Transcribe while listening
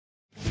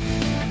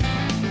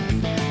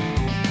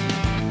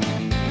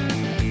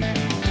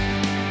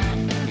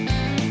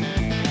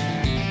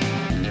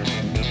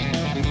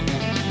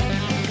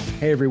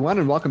Hey everyone,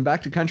 and welcome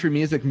back to Country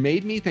Music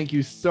Made Me. Thank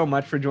you so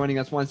much for joining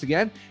us once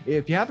again.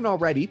 If you haven't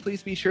already,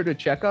 please be sure to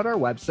check out our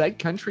website,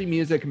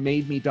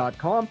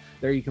 countrymusicmademe.com.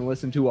 There you can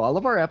listen to all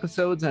of our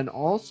episodes and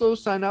also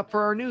sign up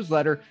for our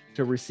newsletter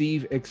to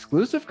receive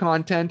exclusive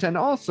content and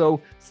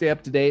also stay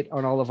up to date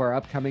on all of our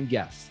upcoming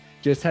guests.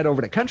 Just head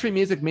over to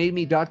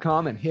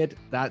countrymusicmademe.com and hit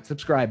that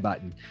subscribe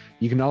button.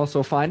 You can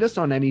also find us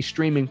on any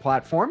streaming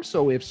platform,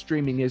 so if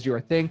streaming is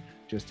your thing,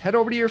 just head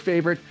over to your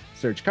favorite,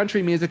 search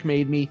Country Music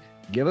Made Me,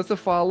 give us a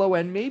follow,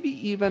 and maybe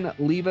even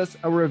leave us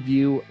a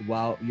review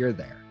while you're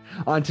there.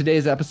 On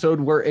today's episode,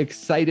 we're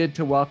excited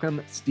to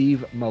welcome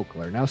Steve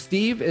Moakler. Now,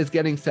 Steve is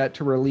getting set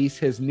to release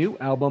his new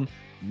album,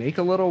 Make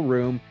a Little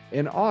Room,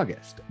 in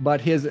August,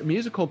 but his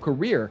musical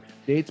career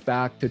dates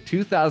back to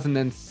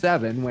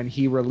 2007 when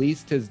he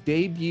released his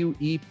debut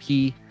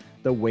EP,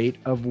 The Weight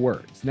of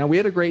Words. Now, we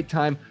had a great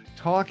time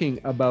talking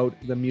about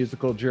the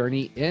musical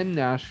journey in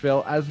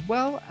Nashville, as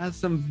well as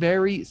some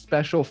very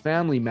special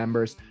family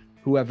members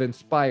who have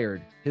inspired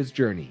his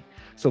journey.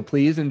 So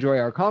please enjoy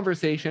our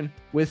conversation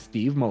with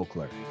Steve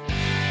Moakler.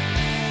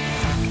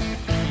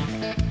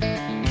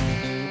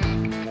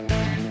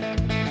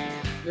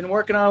 Been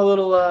working on a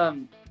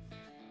little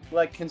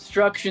like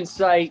construction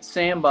site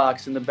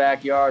sandbox in the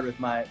backyard with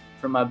my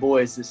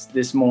boys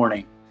this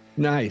morning.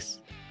 Nice.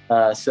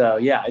 So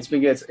yeah, it's been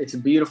good. It's a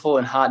beautiful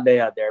and hot day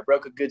out there. I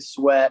broke a good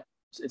sweat.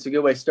 It's a good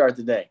way to start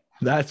the day.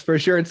 That's for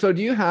sure. And so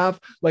do you have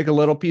like a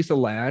little piece of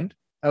land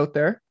out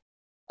there?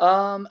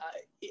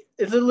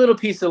 It's a little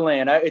piece of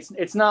land.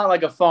 It's not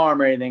like a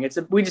farm or anything.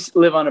 We just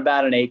live on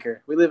about an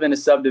acre. We live in a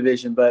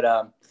subdivision,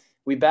 but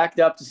we backed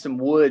up to some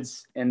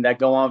woods and that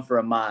go on for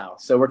a mile.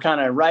 So we're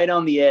kind of right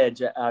on the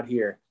edge out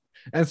here.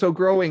 And so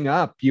growing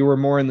up, you were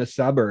more in the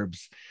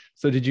suburbs.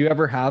 So did you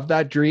ever have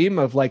that dream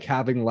of like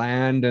having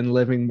land and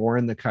living more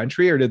in the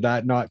country, or did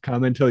that not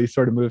come until you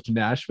sort of moved to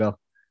Nashville?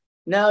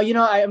 No,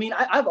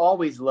 I've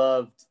always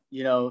loved,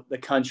 the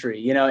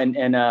country,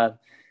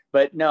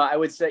 but no, I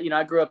would say,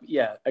 I grew up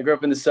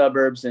in the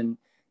suburbs, and,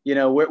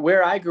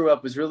 where I grew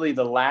up was really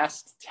the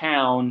last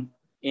town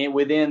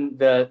within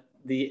the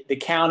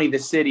county the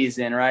city is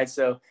in, right?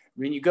 So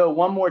when you go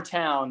one more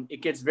town,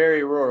 it gets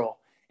very rural.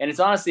 And it's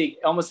honestly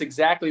almost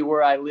exactly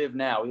where I live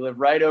now. We live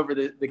right over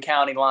the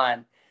county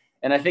line.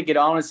 And I think it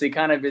honestly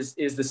kind of is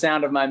the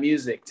sound of my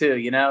music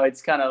too.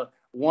 It's kind of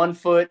 1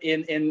 foot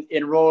in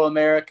rural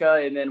America,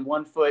 and then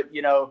 1 foot,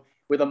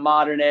 with a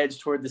modern edge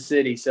toward the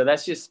city. So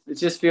it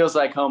just feels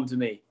like home to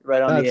me,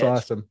 right on the edge. That's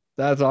awesome.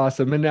 That's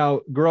awesome. And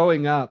now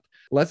growing up,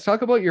 let's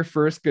talk about your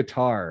first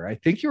guitar. I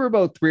think you were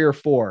about 3 or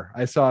 4.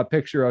 I saw a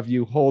picture of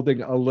you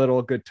holding a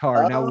little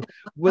guitar. Now,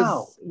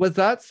 was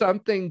that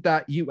something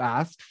that you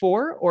asked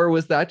for, or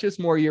was that just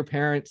more your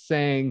parents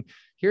saying,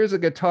 here's a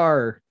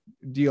guitar,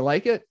 do you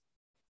like it?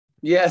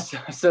 Yes.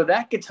 So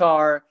that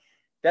guitar,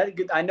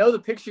 I know the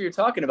picture you're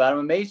talking about. I'm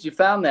amazed you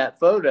found that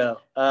photo.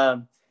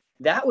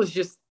 That was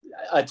just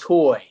a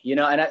toy,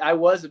 and I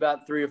was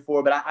about 3 or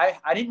 4, but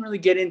I didn't really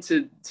get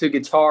into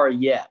guitar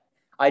yet.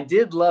 I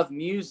did love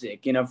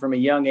music, from a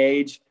young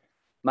age.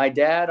 My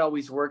dad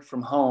always worked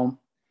from home.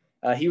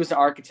 He was an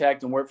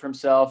architect and worked for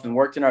himself and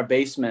worked in our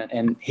basement,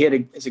 and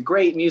it's a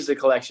great music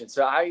collection.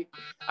 So I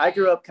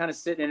grew up kind of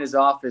sitting in his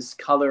office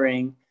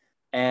coloring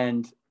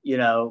and,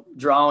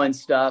 drawing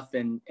stuff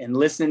and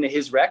listening to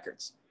his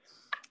records.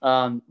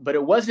 But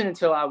it wasn't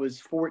until I was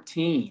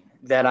 14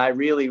 that I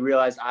really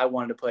realized I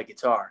wanted to play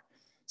guitar.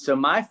 So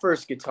my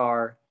first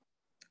guitar,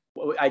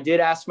 I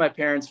did ask my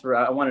parents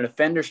I wanted a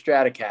Fender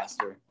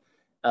Stratocaster.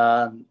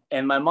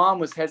 And my mom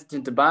was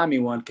hesitant to buy me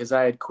one because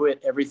I had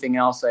quit everything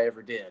else I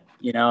ever did.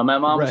 My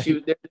mom, right. She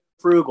was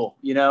frugal,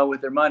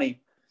 with their money.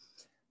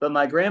 But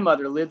my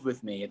grandmother lived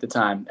with me at the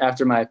time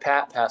after my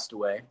Pat passed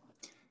away.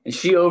 And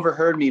she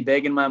overheard me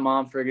begging my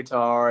mom for a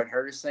guitar and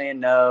heard her saying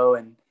no.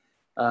 And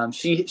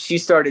she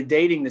started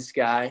dating this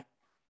guy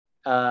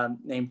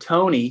named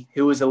Tony,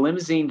 who was a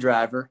limousine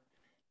driver.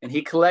 And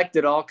he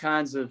collected all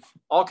kinds of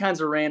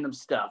random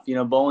stuff,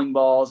 bowling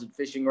balls and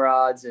fishing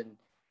rods and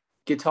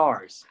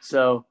guitars.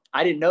 So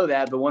I didn't know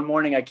that, but one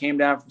morning I came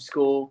down from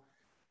school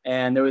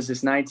and there was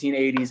this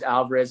 1980s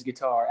Alvarez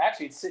guitar.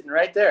 Actually, it's sitting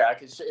right there.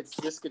 It's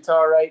this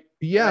guitar right.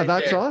 Yeah, right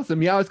that's there.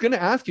 awesome. Yeah, I was going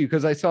to ask you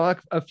because I saw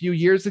a few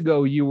years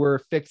ago you were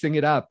fixing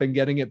it up and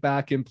getting it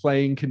back in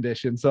playing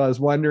condition. So I was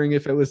wondering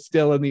if it was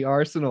still in the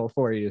arsenal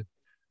for you.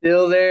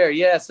 Still there,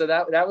 yeah. So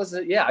that was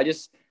it. Yeah,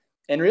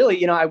 and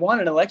really, I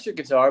wanted an electric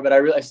guitar, but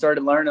I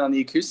started learning on the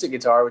acoustic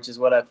guitar, which is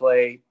what I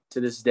play to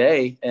this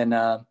day. And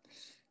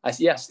I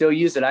still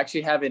use it. I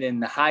actually have it in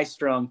the high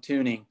strung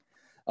tuning.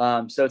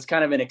 So it's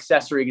kind of an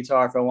accessory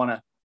guitar if I want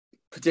a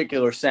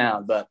particular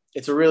sound, but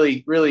it's a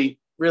really, really,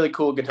 really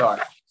cool guitar.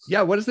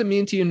 Yeah. What does it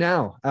mean to you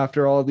now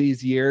after all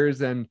these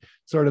years and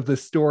sort of the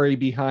story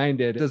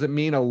behind it? Does it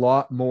mean a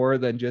lot more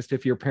than just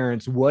if your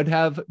parents would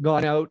have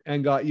gone out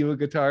and got you a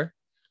guitar?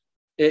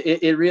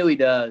 It really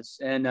does.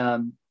 And,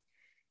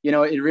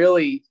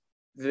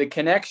 the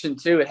connection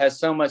to it has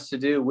so much to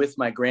do with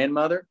my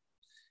grandmother.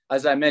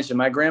 As I mentioned,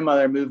 my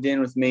grandmother moved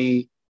in with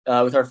me,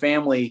 with our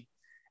family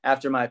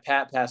after my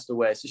Pat passed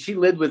away. So she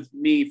lived with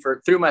me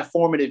through my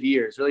formative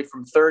years, really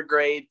from third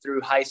grade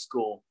through high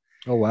school.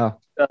 Oh, wow.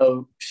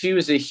 So she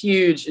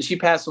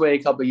passed away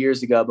a couple of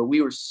years ago, but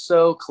we were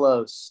so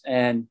close,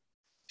 and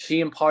she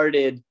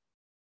imparted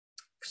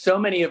so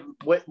many of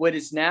what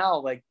is now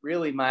like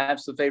really my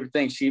absolute favorite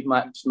thing.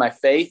 My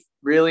faith,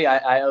 really,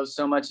 I owe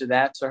so much of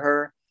that to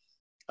her.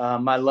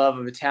 My love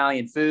of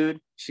Italian food.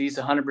 She's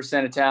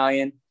 100%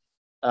 Italian.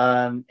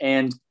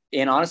 And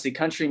honestly,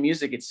 country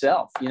music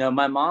itself.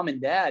 My mom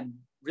and dad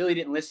really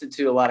didn't listen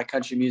to a lot of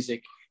country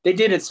music. They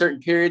did at certain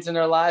periods in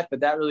their life,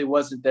 but that really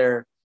wasn't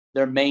their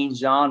main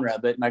genre.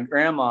 But my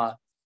grandma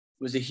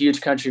was a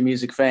huge country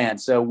music fan.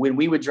 So when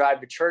we would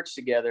drive to church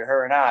together,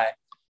 her and I,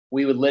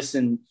 we would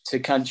listen to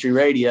country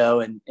radio,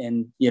 and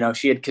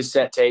she had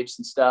cassette tapes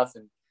and stuff.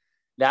 And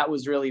that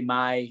was really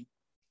my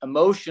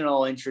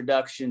emotional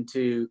introduction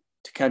to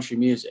country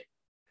music.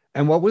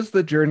 And what was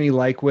the journey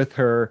like with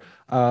her,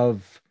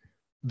 of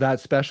that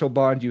special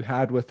bond you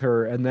had with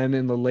her? And then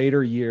in the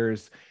later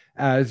years,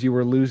 as you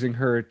were losing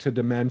her to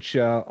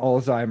dementia,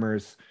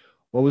 Alzheimer's,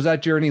 what was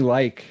that journey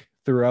like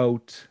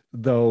throughout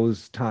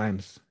those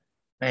times?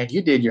 Man,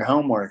 you did your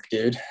homework,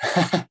 dude.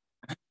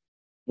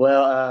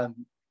 Well,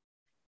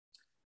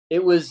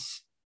 it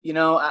was,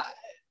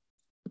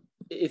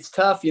 it's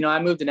tough. I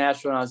moved to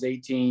Nashville when I was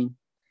 18.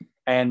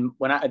 And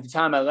at the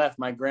time I left,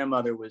 my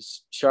grandmother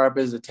was sharp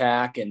as a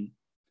tack. And,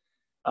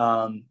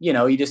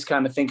 you just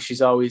kind of think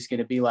she's always going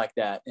to be like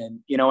that. And,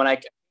 when I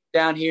came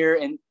down here,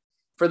 and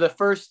for the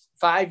first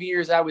 5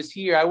 years I was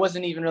here, I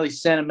wasn't even really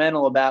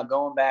sentimental about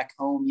going back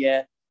home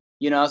yet.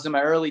 I was in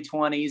my early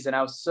 20s, and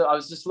I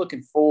was just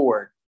looking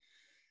forward.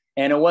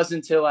 And it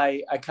wasn't until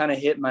I kind of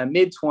hit my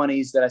mid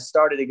 20s that I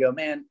started to go,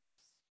 man,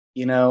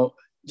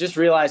 just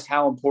realized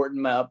how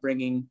important my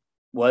upbringing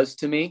is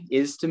to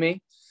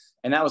me.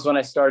 And that was when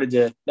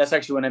that's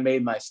actually when I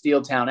made my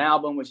Steel Town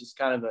album, which is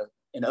kind of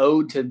an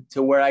ode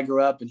to where I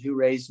grew up and who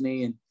raised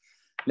me. And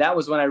that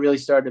was when I really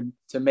started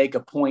to make a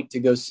point to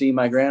go see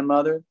my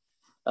grandmother.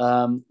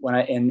 And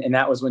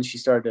that was when she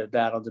started to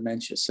battle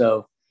dementia.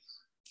 So,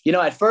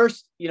 at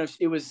first,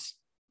 it was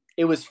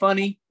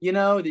funny,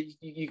 that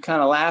you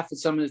kind of laugh at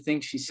some of the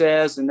things she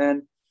says. And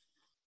then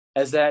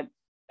as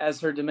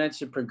her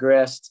dementia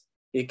progressed,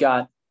 it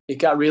got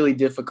really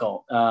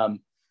difficult.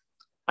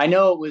 I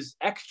know it was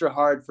extra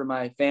hard for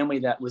my family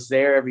that was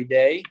there every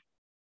day,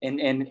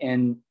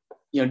 and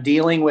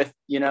dealing with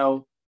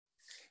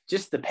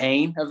just the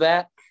pain of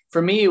that.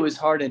 For me, it was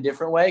hard in a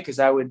different way, because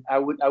I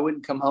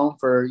wouldn't come home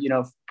for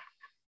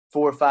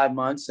 4 or 5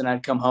 months, and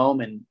I'd come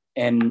home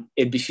and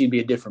she'd be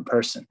a different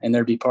person, and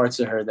there'd be parts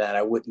of her that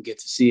I wouldn't get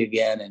to see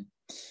again.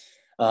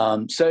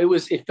 And so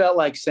it felt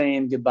like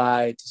saying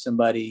goodbye to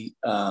somebody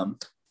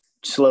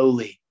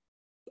slowly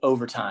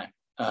over time.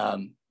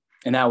 And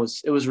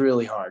it was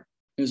really hard.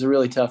 It was a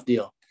really tough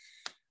deal.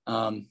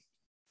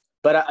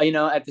 But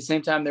at the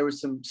same time, there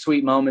was some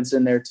sweet moments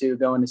in there too,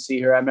 going to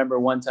see her. I remember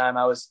one time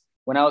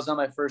when I was on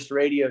my first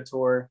radio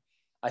tour,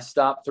 I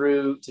stopped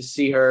through to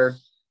see her,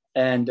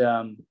 and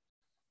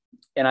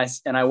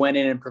I went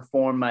in and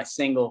performed my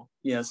single,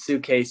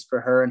 Suitcase, for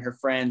her and her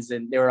friends,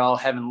 and they were all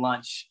having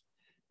lunch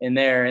in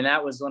there. And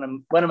that was one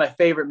of my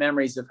favorite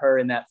memories of her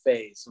in that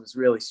phase. It was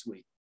really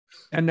sweet.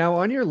 And now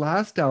on your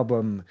last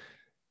album,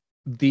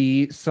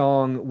 the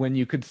song When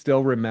You Could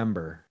Still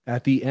Remember,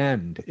 at the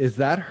end, is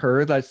that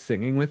her that's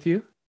singing with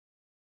you?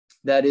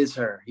 That is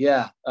her.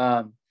 Yeah.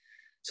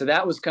 So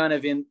that was kind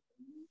of in,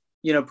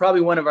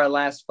 probably one of our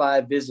last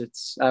 5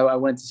 visits. I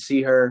went to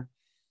see her,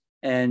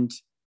 and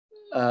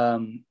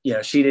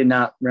she did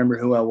not remember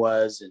who I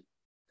was,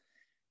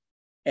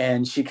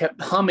 and she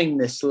kept humming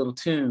this little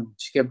tune.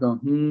 She kept going,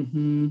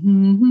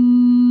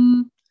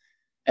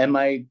 and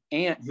my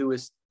aunt, who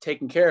was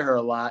taking care of her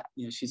a lot,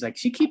 she's like,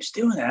 she keeps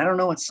doing that. I don't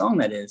know what song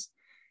that is.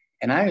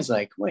 And I was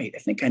like, wait, I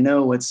think I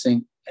know what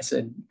sing. I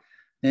said,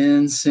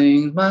 "And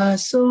sing my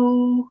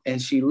soul,"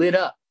 and she lit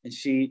up, and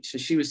she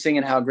was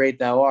singing How Great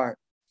Thou Art,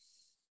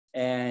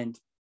 and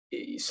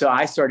so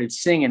I started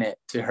singing it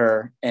to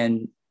her,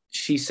 and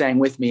she sang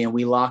with me, and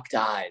we locked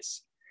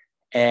eyes.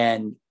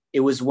 And it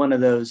was one of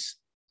those,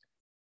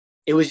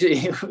 it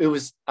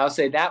was, I'll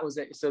say that was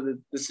it. So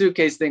the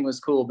suitcase thing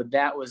was cool, but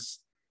that was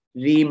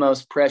the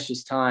most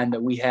precious time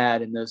that we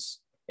had in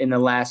the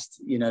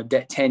last,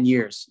 10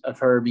 years of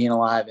her being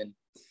alive. And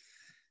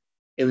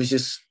it was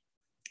just,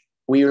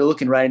 we were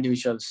looking right into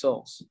each other's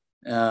souls.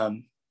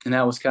 And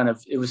that was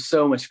it was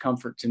so much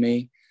comfort to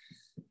me.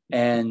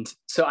 And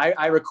so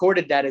I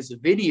recorded that as a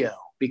video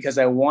because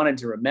I wanted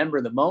to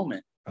remember the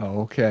moment.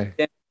 Oh, okay.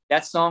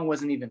 That song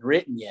wasn't even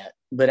written yet,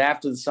 but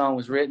after the song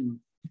was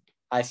written,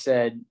 I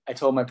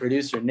told my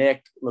producer,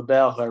 Nick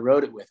LaBelle, who I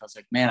wrote it with, I was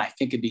like, man, I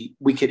think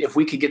if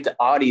we could get the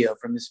audio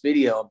from this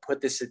video and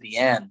put this at the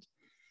end,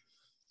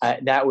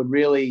 that would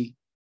really,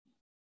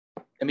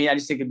 I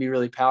just think it'd be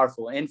really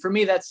powerful. And for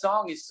me, that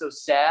song is so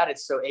sad.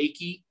 It's so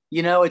achy,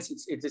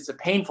 it's a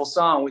painful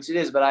song, which it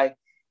is, but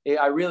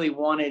I really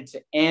wanted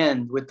to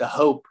end with the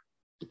hope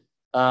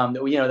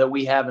that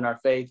we have in our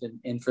faith,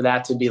 and for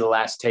that to be the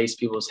last taste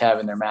people just have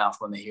in their mouth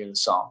when they hear the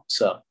song.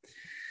 So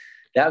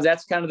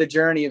that's kind of the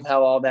journey of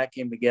how all that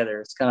came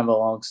together. It's kind of a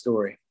long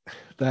story.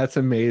 That's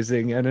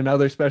amazing. And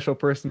another special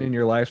person in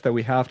your life that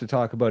we have to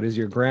talk about is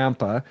your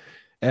grandpa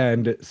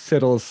and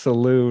Siddle's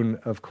Saloon,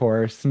 of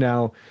course.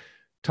 Now,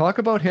 talk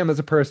about him as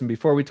a person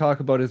before we talk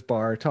about his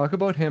bar. Talk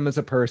about him as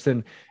a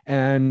person.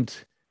 And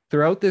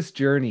throughout this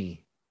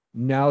journey,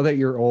 now that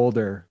you're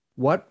older,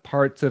 what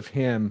parts of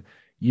him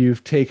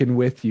you've taken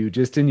with you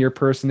just in your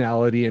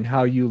personality and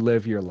how you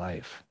live your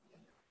life?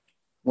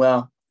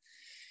 Well,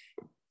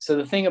 so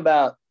the thing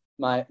about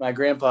my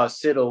grandpa,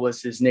 Siddle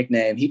was his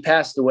nickname. He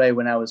passed away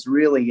when I was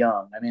really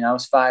young. I mean, I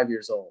was 5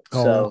 years old.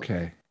 Oh,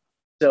 okay.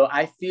 So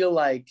I feel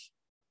like,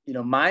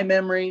 my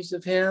memories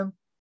of him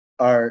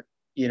are,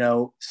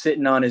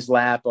 sitting on his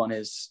lap on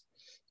his,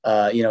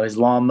 his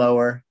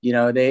lawnmower,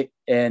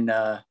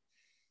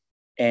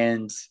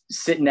 and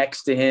sit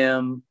next to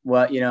him,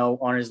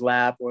 on his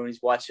lap, or when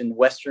he's watching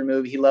Western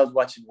movie. He loved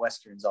watching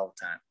Westerns all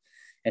the time,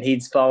 and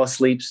he'd fall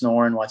asleep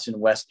snoring, watching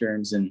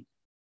Westerns.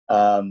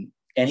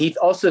 And he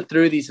also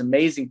threw these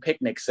amazing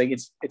picnics. Like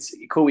it's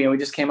cool. We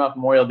just came off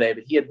Memorial Day,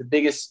 but he had the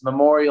biggest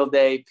Memorial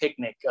Day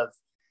picnic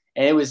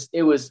and it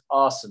was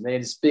awesome. They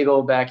had this big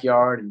old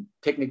backyard and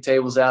picnic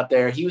tables out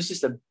there. He was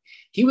just a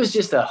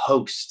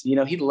host.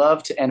 He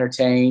loved to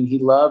entertain. He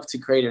loved to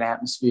create an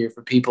atmosphere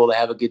for people to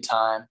have a good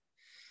time.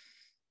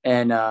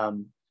 And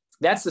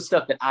that's the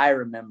stuff that I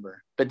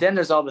remember. But then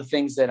there's all the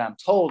things that I'm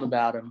told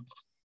about him,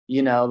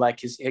 like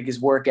his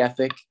work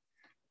ethic.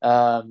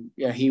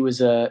 He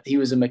was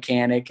a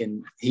mechanic,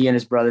 and he and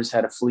his brothers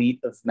had a fleet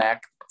of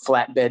Mack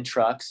flatbed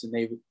trucks, and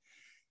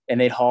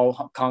they'd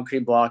haul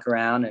concrete block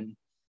around. And,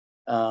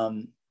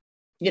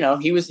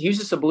 he was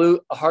just a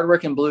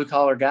hardworking blue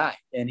collar guy,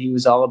 and he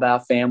was all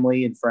about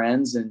family and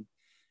friends and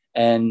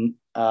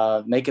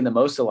making the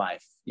most of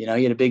life. He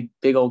had a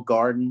big old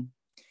garden.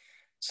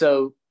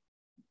 So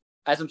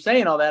as I'm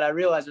saying all that, I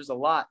realize there's a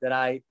lot that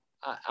I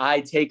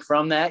take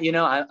from that.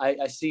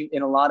 I see,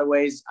 in a lot of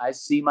ways, I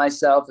see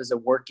myself as a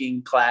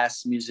working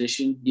class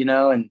musician,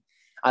 and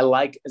I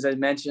like, as I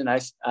mentioned,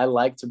 I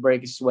like to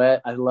break a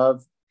sweat. I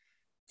love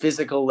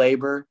physical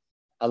labor.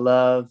 I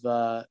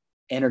love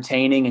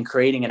entertaining and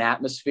creating an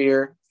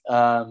atmosphere.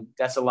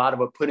 That's a lot of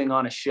what putting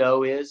on a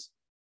show is.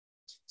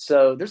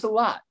 So there's a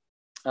lot.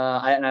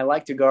 And I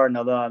like to garden,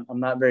 although I'm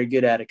not very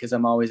good at it because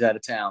I'm always out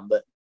of town.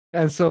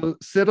 And so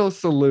Siddle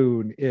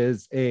Saloon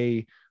is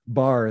a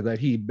bar that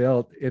he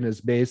built in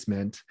his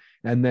basement,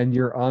 and then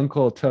your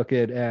uncle took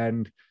it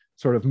and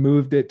sort of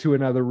moved it to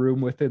another room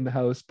within the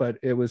house, but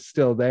it was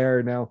still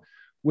there. Now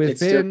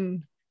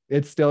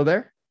it's still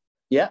there.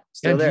 Yeah,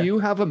 still there. Do you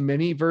have a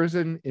mini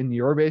version in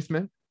your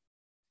basement?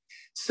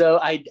 So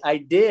I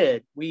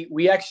did.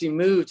 We actually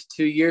moved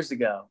 2 years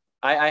ago.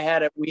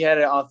 We had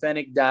an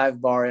authentic dive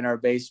bar in our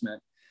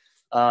basement.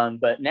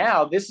 But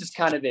now this is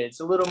kind of it. It's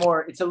a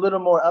little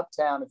more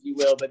uptown, if you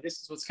will, but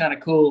this is what's kind of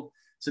cool.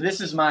 So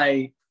this is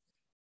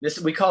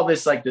we call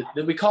this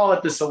we call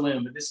it the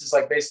saloon, but this is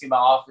like basically my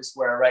office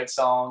where I write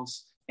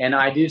songs, and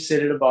I do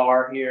sit at a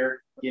bar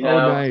here, Oh,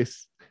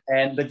 nice.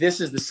 But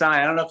this is the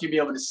sign. I don't know if you'll be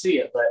able to see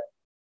it, but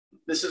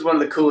this is one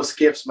of the coolest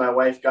gifts my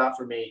wife got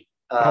for me.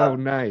 Oh,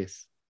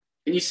 nice.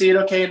 Can you see it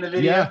okay in the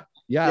video?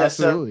 Yeah,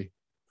 absolutely.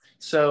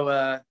 So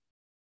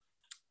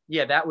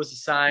that was a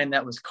sign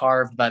that was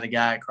carved by the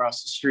guy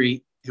across the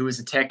street who was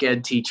a tech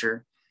ed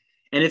teacher.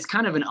 And it's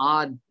kind of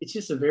it's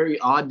just a very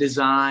odd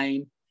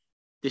design,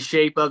 the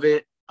shape of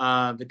it.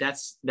 But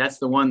that's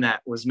the one that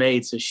was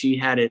made. So she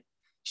had an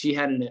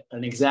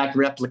exact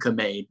replica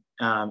made,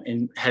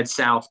 and had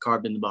South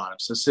carved in the bottom.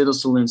 So Siddle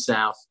Saloon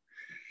South.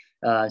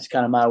 It's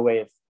kind of my way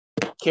of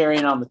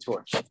carrying on the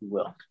torch, if you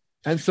will.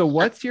 And so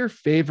what's your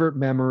favorite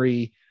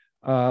memory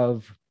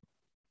of,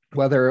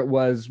 whether it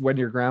was when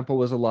your grandpa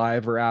was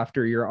alive or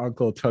after your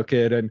uncle took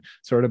it and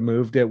sort of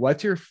moved it?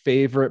 What's your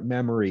favorite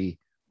memory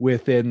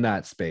within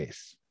that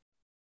space?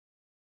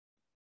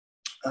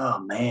 Oh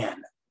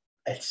man,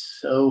 it's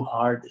so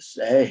hard to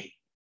say.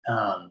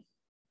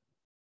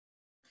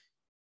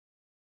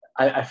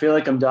 I feel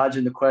like I'm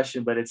dodging the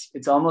question, but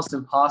it's almost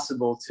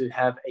impossible to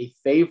have a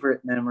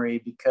favorite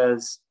memory,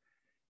 because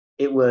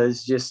it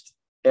was just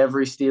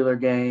every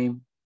Steeler game,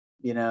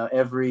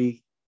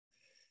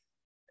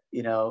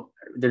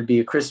 there'd be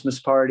a Christmas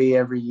party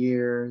every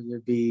year.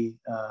 There'd be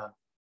a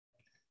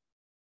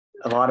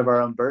lot of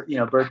our own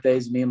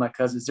birthdays, me and my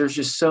cousins. There's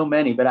just so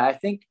many. But I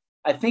think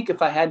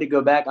if I had to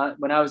go back on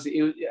when I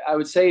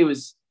would say it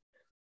was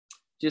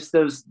just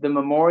the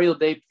Memorial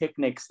Day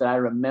picnics that I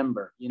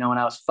remember, when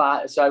I was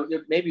 5. So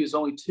maybe it was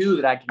only 2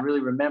 that I can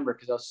really remember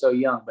because I was so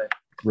young. But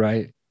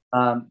right.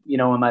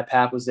 When my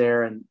pap was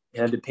there and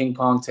had the ping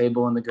pong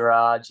table in the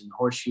garage and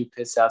horseshoe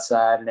pits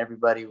outside, and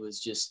everybody was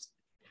just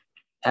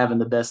having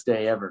the best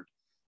day ever.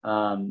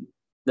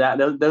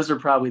 Those are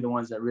probably the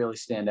ones that really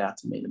stand out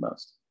to me the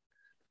most.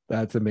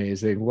 That's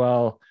amazing.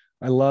 Well,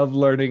 I love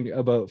learning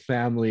about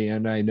family,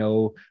 and I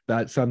know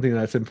that's something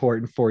that's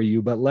important for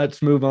you, but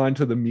let's move on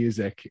to the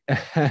music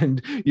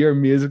and your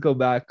musical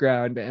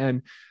background,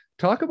 and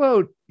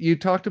you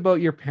talked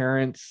about your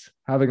parents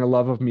having a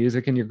love of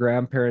music and your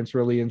grandparents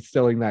really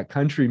instilling that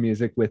country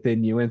music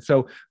within you. And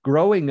so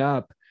growing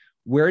up,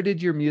 where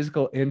did your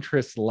musical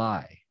interests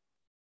lie?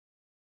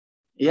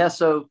 Yeah.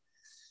 So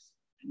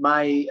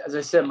as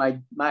I said,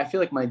 I feel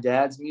like my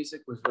dad's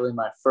music was really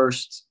my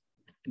first,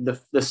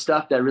 the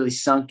stuff that really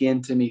sunk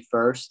into me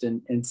first,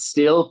 and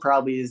still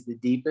probably is the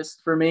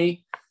deepest for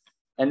me.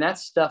 And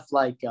that's stuff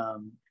like,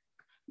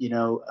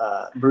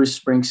 Bruce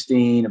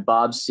Springsteen,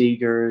 Bob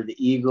Seger, the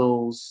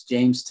Eagles,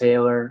 James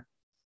Taylor,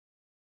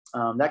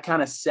 that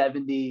kind of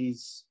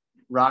 70s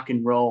rock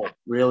and roll,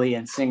 really,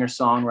 and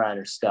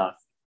singer-songwriter stuff.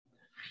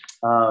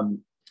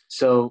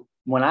 So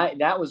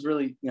that was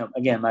really,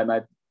 again,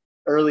 my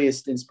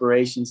earliest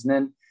inspirations. And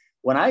then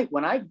when I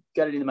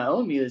got into my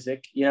own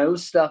music, it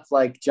was stuff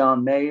like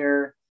John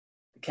Mayer,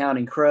 the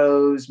Counting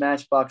Crows,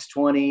 Matchbox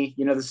 20,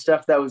 the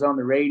stuff that was on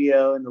the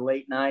radio in the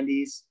late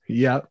 90s.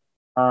 Yep.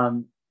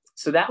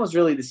 So that was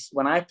really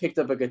when I picked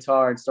up a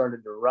guitar and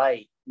started to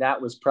write,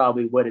 that was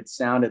probably what it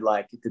sounded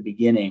like at the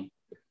beginning,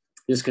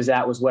 just because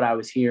that was what I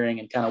was hearing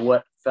and kind of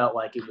what felt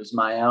like it was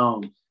my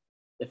own,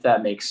 if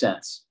that makes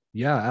sense.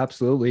 Yeah,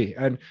 absolutely.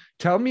 And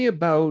tell me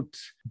about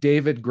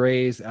David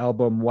Gray's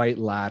album White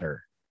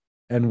Ladder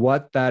and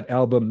what that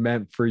album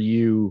meant for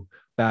you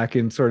back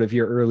in sort of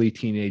your early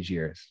teenage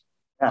years.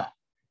 Yeah.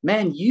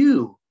 Man,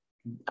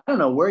 I don't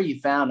know where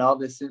you found all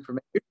this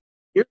information.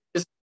 You're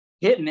just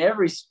hitting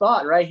every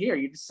spot right here.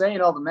 You're just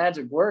saying all the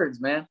magic words,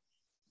 man.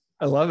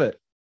 I love it.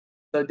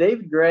 So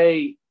David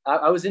Gray,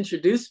 I was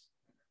introduced.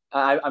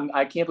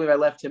 I can't believe I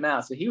left him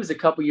out. So he was a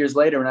couple years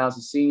later when I was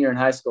a senior in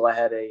high school. I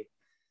had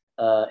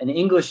an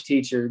English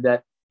teacher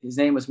that his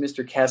name was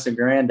Mr.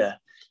 Casagranda,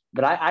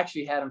 but I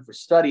actually had him for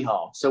study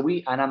hall. So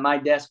my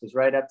desk was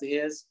right up to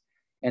his,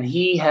 and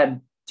he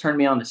had turned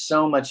me on to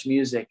so much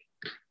music.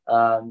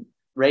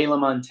 Ray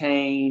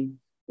LaMontagne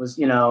was,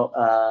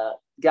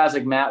 guys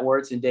like Matt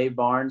Wirtz and Dave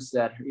Barnes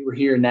that were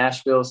here in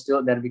Nashville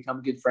still, that have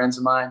become good friends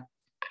of mine.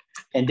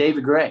 And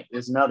David Gray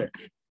was another.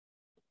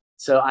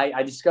 So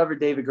I discovered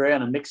David Gray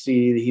on a mix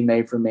CD that he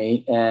made for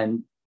me.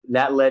 And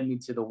that led me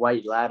to the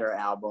White Ladder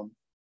album.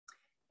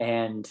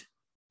 And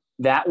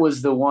that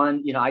was the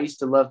one, I used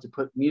to love to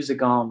put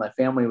music on. My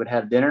family would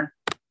have dinner.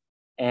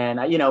 And,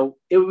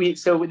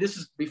 so this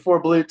is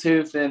before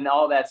Bluetooth and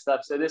all that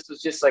stuff. So this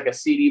was just like a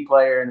CD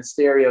player and a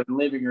stereo in the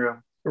living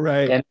room.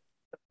 Right. And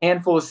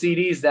handful of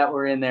CDs that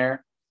were in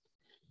there.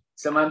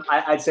 So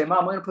I'd say, Mom,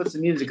 I'm going to put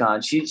some music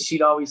on.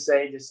 She'd always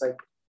say, just like,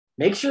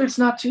 make sure it's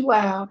not too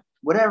loud,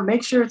 whatever,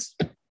 make sure it's,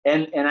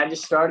 and I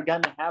just got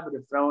in the habit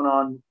of throwing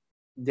on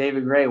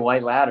David Gray,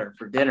 White Ladder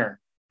for dinner.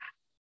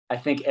 I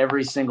think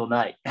every single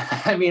night.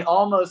 I mean,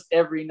 almost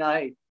every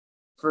night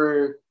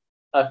for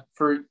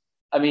probably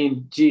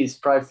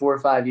 4 or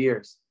 5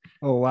 years.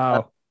 Oh,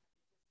 wow.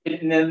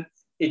 And then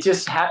it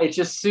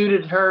just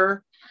suited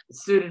her. It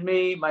suited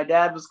me. My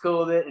dad was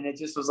cool with it. And it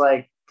just was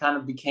like, kind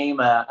of became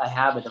a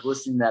habit of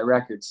listening to that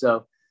record.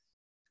 So,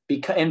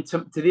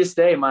 to this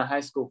day, my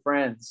high school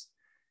friends,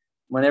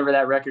 whenever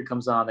that record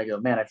comes on, they go,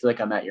 man, I feel like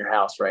I'm at your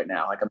house right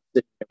now. Like I'm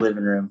sitting in your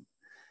living room.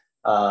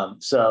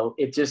 So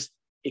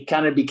it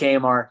kind of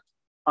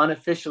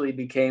unofficially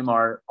became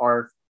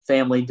our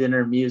family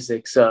dinner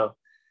music. So,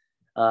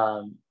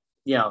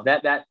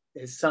 that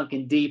has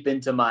sunken deep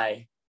into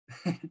my,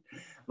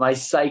 my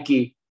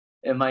psyche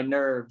and my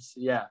nerves.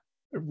 Yeah.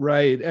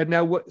 Right. And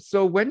now,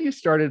 so when you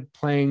started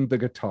playing the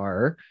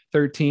guitar,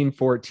 13,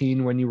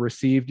 14, when you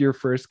received your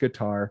first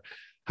guitar,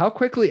 how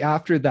quickly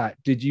after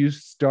that did you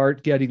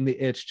start getting the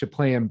itch to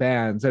play in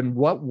bands? And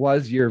what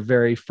was your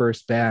very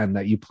first band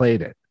that you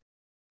played in?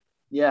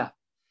 Yeah,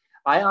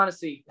 I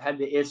honestly had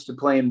the itch to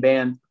play in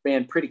band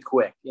pretty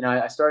quick.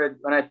 I started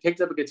when I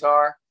picked up a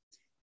guitar.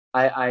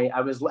 I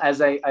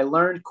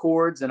learned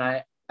chords, and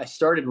I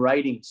started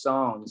writing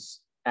songs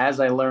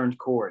as I learned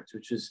chords,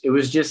 it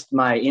was just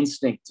my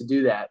instinct to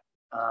do that.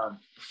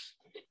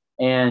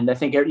 And I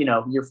think,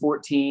 you're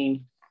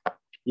 14,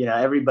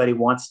 everybody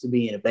wants to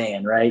be in a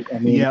band, right? I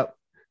mean, yep.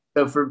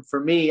 So for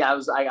me,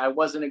 I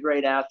wasn't a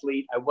great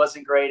athlete. I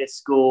wasn't great at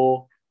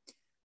school.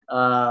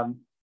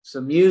 So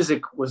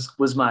music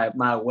was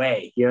my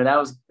way, that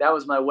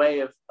was my way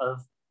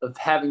of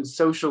having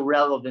social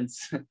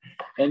relevance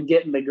and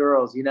getting the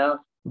girls,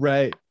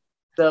 Right.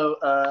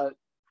 So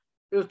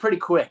it was pretty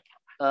quick.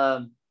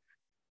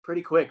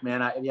 Pretty quick,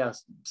 man.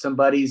 Some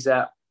buddies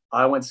that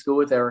I went to school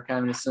with that were kind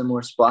of in a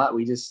similar spot.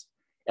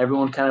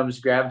 Everyone kind of was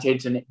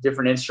gravitated to a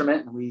different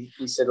instrument, and we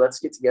said, let's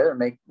get together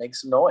and make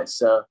some noise.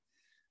 So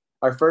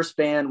our first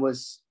band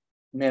was,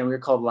 we were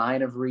called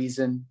Line of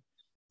Reason.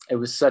 It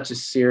was such a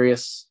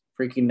serious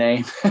freaking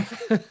name.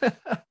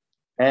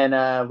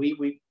 And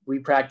we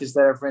practiced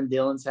at our friend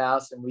Dylan's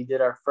house, and we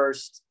did our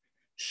first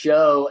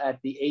show at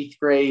the 8th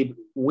grade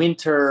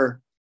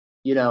winter,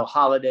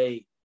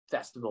 holiday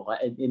festival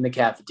in the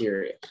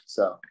cafeteria.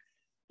 So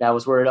that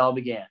was where it all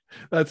began.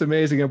 That's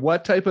amazing. And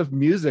what type of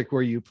music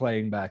were you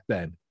playing back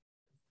then?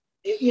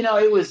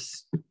 It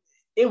was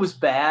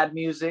bad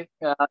music.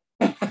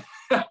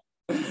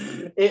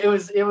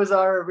 It was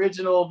our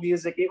original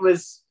music. It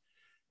was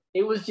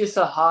just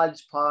a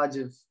hodgepodge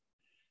of,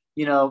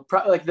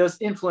 like those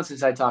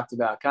influences I talked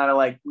about, kind of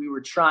like we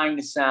were trying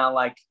to sound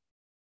like,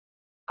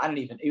 I don't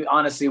even,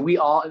 honestly,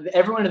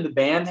 everyone in the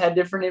band had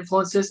different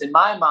influences. In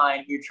my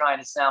mind, you're trying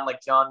to sound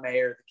like John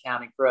Mayer, the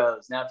Counting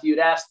Crows. Now, if you'd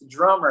asked the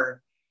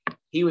drummer,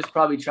 he was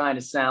probably trying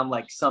to sound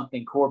like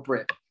something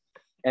corporate.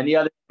 And the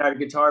other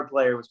guitar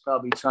player was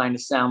probably trying to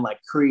sound like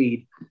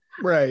Creed.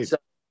 Right. So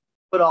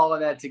put all of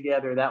that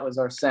together, that was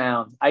our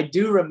sound. I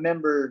do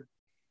remember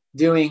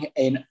doing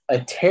a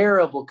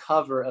terrible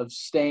cover of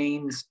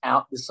Stain's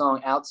the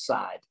song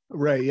Outside.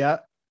 Right, yeah.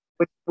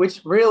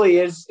 Which really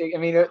is, I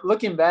mean,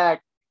 looking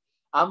back,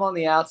 I'm on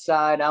the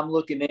outside, I'm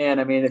looking in.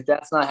 I mean, if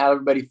that's not how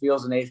everybody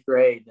feels in 8th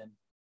grade, then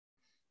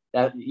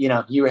that,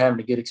 you were having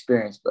a good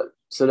experience. But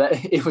so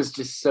that it was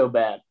just so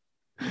bad.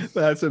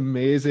 That's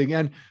amazing.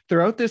 And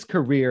throughout this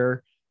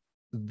career,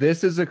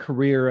 this is a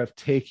career of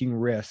taking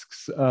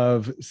risks,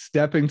 of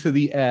stepping to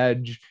the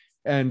edge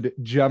and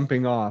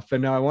jumping off.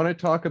 And now I want to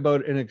talk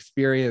about an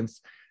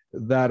experience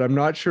that I'm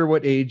not sure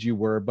what age you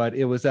were, but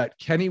it was at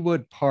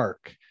Kennywood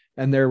Park.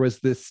 And there was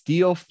this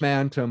Steel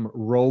Phantom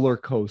roller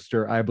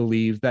coaster, I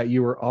believe, that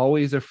you were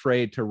always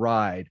afraid to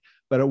ride.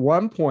 But at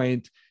one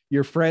point,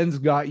 your friends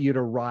got you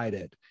to ride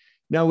it.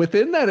 Now,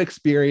 within that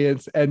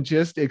experience and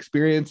just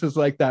experiences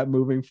like that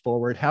moving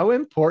forward, how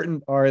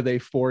important are they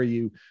for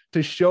you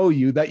to show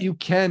you that you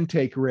can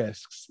take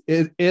risks?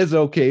 It is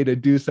okay to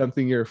do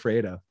something you're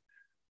afraid of.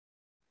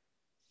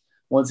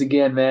 Once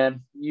again,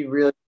 man, you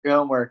really did your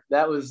homework.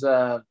 That was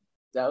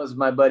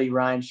my buddy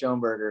Ryan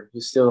Schoenberger,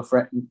 who's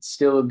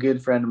still a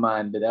good friend of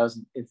mine. But that was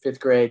in 5th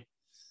grade.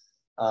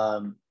 I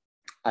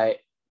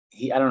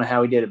don't know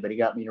how he did it, but he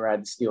got me to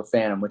ride the Steel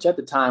Phantom, which at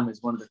the time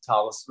was one of the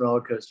tallest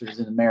roller coasters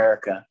in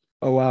America.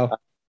 Oh, wow.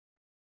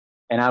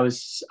 And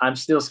I'm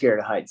still scared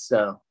of heights.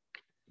 So,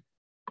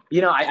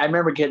 I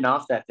remember getting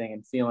off that thing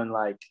and feeling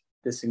like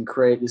this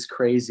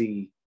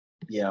crazy,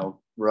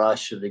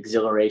 rush of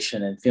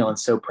exhilaration and feeling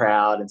so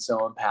proud and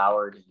so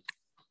empowered.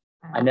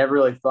 And I never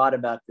really thought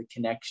about the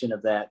connection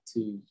of that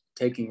to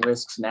taking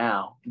risks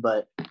now,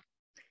 but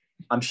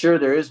I'm sure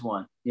there is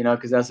one,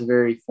 because that's a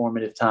very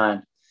formative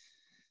time.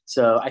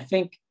 So I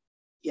think,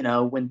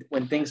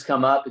 when things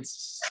come up,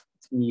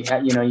 you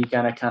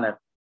kind of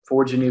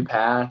forge a new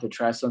path or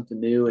try something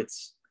new.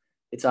 It's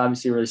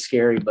obviously really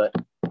scary, but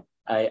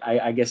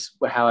I guess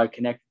how I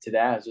connected to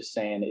that is just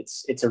saying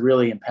it's a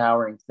really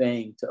empowering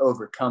thing to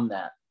overcome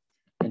that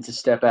and to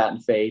step out in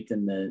faith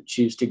and to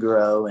choose to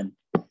grow. And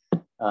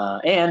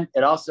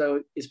it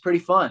also is pretty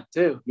fun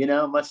too,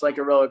 much like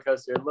a roller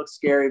coaster. It looks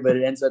scary, but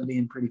it ends up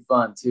being pretty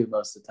fun too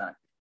most of the time.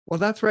 Well,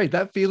 that's right.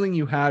 That feeling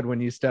you had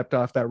when you stepped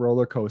off that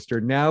roller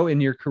coaster now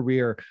in your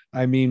career.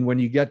 I mean, when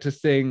you get to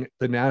sing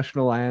the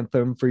national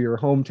anthem for your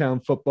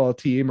hometown football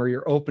team, or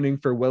you're opening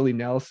for Willie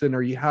Nelson,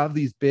 or you have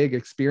these big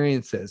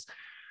experiences.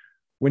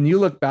 When you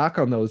look back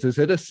on those, is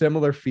it a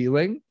similar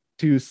feeling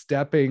to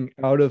stepping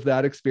out of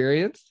that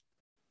experience?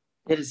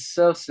 It is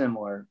so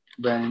similar,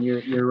 Brennan.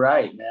 You're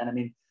right, man. I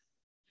mean,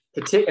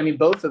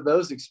 both of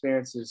those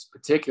experiences,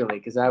 particularly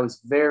because I was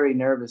very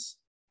nervous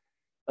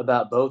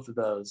about both of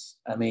those.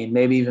 I mean,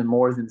 maybe even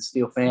more than the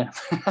Steel Phantom.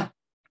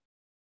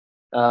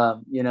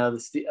 The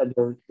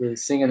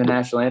singing the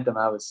national anthem,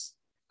 I was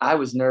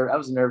a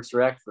nervous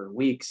wreck for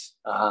weeks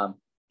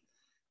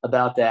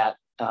about that.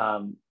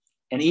 And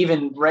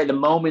even right the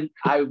moment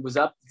I was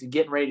up to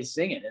getting ready to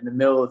sing it in the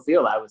middle of the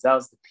field, that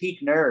was the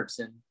peak nerves.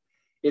 And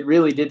it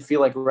really did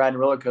feel like riding a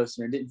roller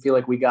coaster. It didn't feel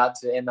like we got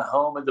to in the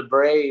home of the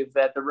brave,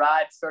 that the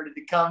ride started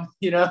to come,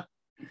 to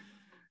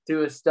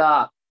a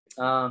stop.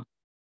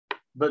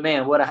 But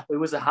man, it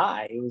was a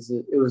high. It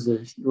was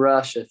a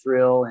rush, a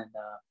thrill, and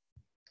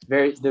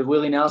the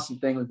Willie Nelson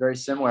thing was very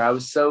similar. I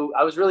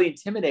was really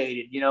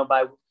intimidated,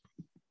 by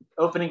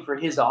opening for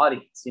his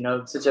audience.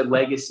 Such a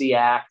legacy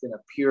act and a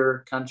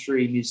pure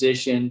country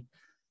musician.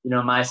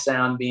 My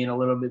sound being a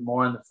little bit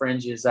more on the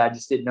fringes. I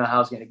just didn't know how I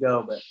was going to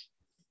go, but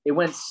it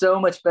went so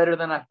much better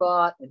than I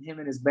thought. And him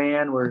and his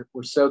band were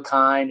so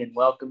kind and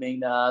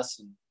welcoming to us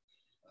and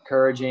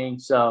encouraging.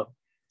 So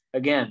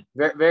again,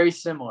 very, very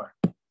similar.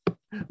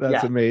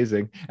 That's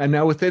amazing. And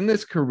now within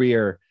this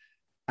career,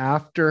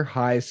 after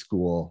high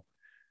school,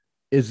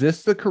 is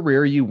this the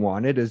career you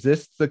wanted? Is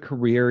this the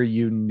career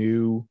you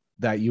knew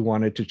that you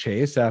wanted to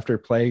chase after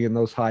playing in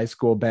those high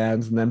school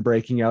bands and then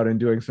breaking out and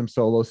doing some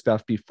solo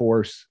stuff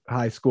before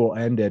high school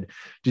ended?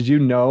 Did you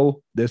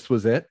know this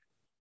was it?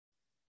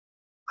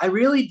 I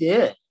really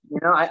did.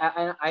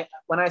 I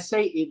when I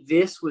say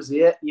this was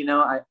it,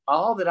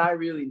 all that I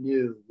really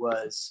knew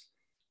was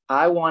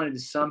I wanted to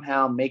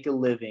somehow make a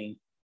living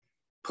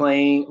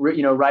playing,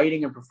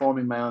 writing and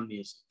performing my own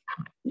music.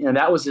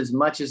 That was as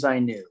much as I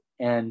knew.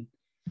 And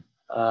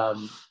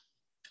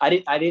I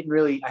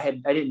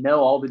didn't know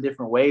all the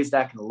different ways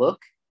that can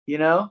look,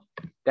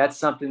 that's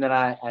something that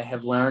I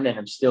have learned and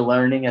I'm still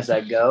learning as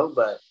I go.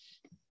 But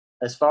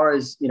as far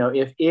as,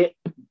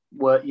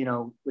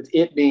 with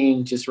it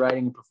being just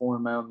writing and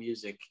performing my own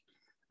music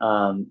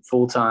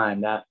full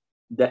time, that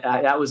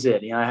was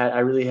it. I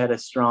really had a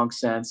strong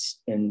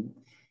sense and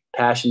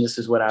passion. This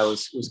is what I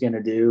was going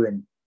to do.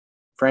 And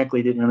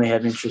frankly didn't really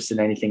have interest in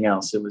anything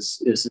else. It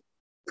was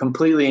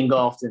completely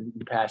engulfed in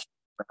passion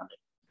around it.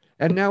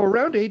 And now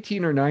around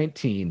 18 or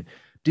 19,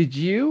 did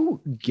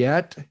you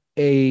get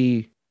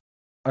an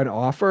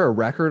offer, a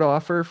record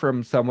offer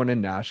from someone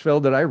in Nashville?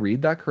 Did I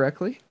read that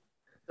correctly?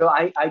 So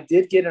I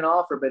did get an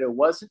offer, but it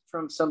wasn't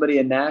from somebody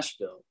in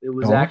Nashville. It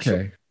was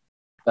actually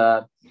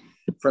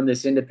from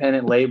this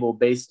independent label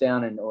based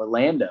down in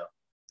Orlando.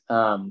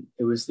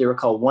 They were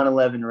called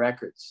 111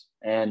 Records,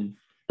 and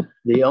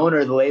the owner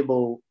of the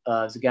label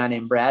is a guy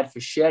named Brad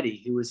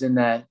Fischetti, who was in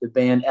the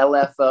band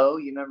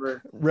LFO. You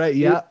remember? Right.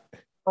 Yeah.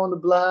 On the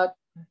Block.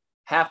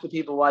 Half the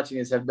people watching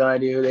this have no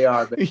idea who they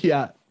are, but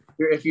yeah,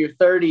 if you're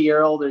 30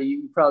 or older,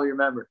 you probably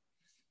remember.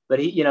 But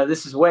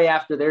this is way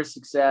after their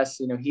success.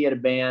 He had a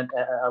band,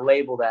 a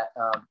label that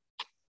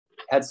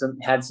had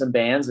some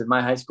bands, and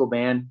my high school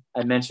band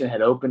I mentioned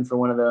had opened for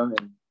one of them,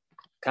 and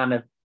kind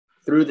of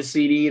threw the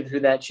CD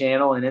through that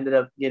channel and ended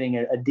up getting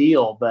a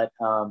deal, but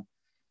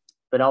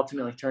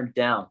ultimately turned it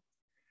down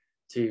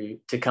to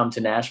come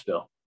to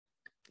Nashville.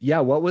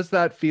 Yeah, what was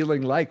that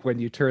feeling like when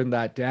you turned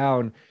that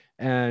down?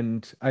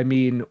 And I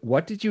mean,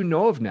 what did you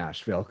know of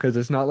Nashville? Because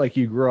it's not like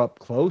you grew up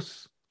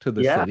close to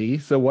the city.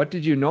 So what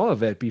did you know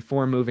of it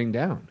before moving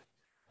down?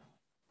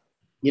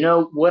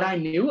 What I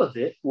knew of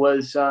it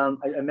was, I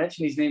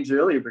mentioned these names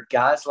earlier, but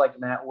guys like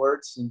Matt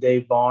Wertz and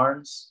Dave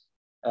Barnes,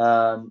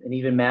 and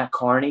even Matt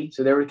Carney.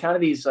 So there were kind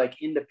of these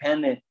like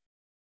independent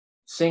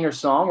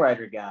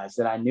singer-songwriter guys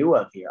that I knew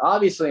of here.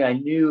 Obviously, I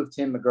knew of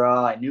Tim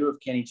McGraw. I knew of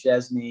Kenny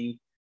Chesney,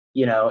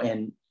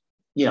 and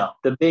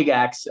the big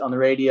acts on the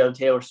radio,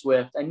 Taylor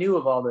Swift. I knew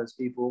of all those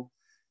people,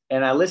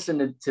 and I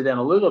listened to them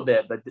a little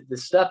bit, but the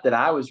stuff that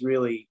I was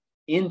really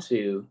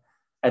into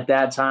at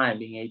that time,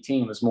 being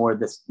 18, was more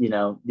this,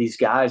 these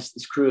guys,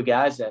 this crew of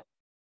guys that,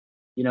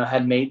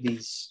 had made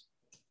these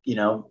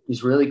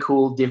really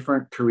cool,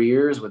 different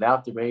careers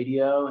without the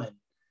radio.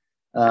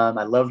 And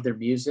I loved their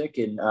music.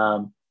 And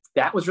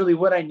that was really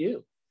what I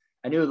knew.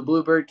 I knew of the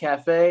Bluebird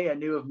Cafe. I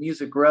knew of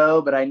Music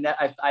Row, but I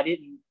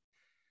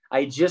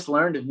just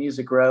learned of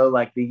Music Row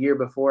like the year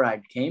before I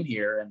came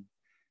here, and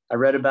I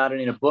read about it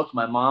in a book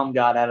my mom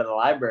got out of the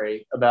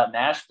library about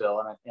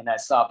Nashville, and I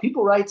saw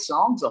people write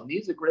songs on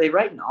Music Row. They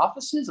write in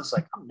offices. I was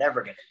like, I'm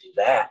never going to do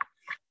that.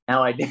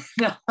 Now I did.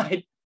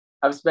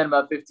 I've spent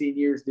about 15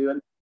 years doing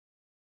it.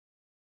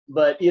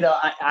 But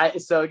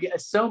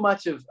so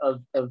much of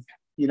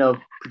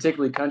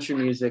particularly country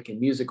music and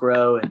Music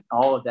Row and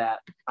all of that,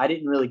 I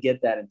didn't really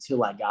get that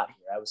until I got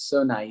here. I was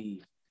so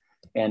naive,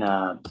 and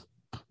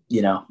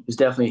it was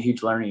definitely a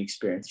huge learning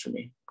experience for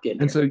me getting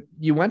here. And so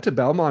you went to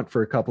Belmont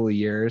for a couple of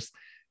years,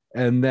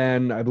 and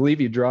then I believe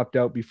you dropped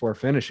out before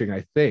finishing,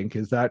 I think.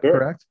 Is that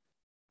correct?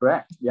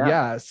 Correct. Yeah.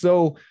 Yeah.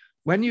 So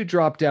when you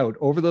dropped out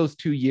over those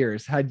 2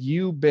 years, had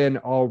you been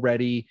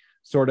already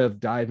sort of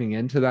diving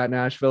into that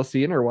Nashville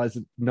scene, or was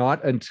it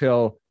not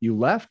until you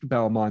left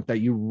Belmont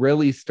that you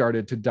really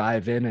started to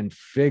dive in and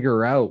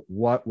figure out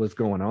what was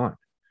going on?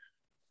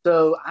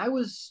 So I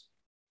would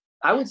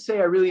say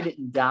I really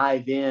didn't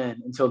dive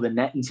in into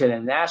the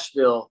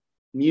Nashville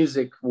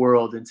music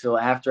world until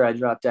after I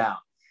dropped out.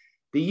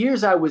 The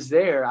years I was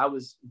there, I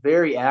was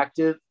very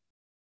active,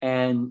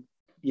 and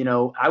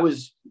I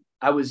was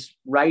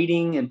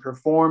writing and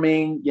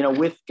performing,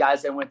 with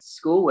guys I went to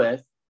school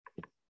with,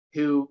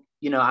 who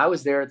I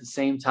was there at the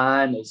same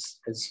time as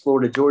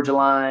Florida Georgia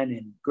Line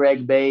and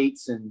Greg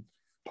Bates and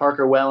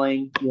Parker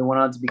Welling. Went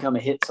on to become a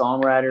hit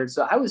songwriter.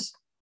 So I was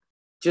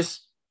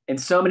just. And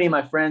so many of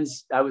my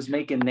friends I was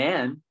making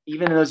then,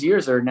 even in those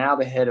years, are now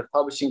the head of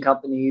publishing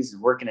companies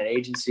and working at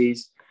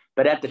agencies.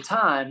 But at the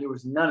time, there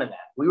was none of that.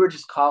 We were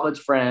just college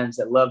friends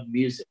that loved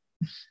music.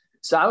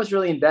 So I was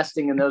really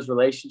investing in those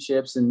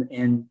relationships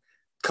and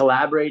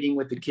collaborating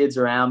with the kids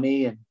around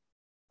me. And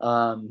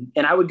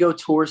I would go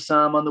tour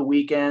some on the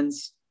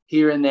weekends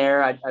here and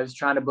there. I was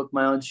trying to book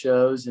my own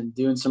shows and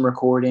doing some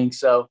recording.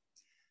 So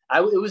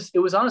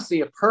it was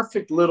honestly a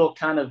perfect little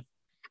kind of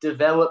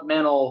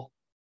developmental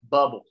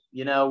bubble.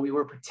 We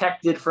were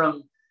protected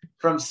from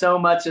so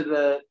much of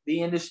the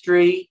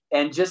industry,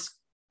 and just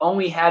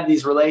only had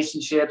these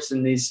relationships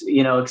and these,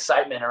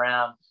 excitement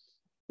around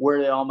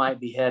where they all might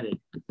be headed.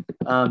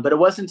 But it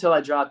wasn't until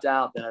I dropped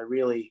out that I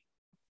really,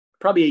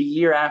 probably a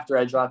year after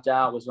I dropped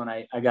out, was when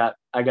I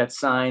got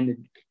signed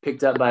and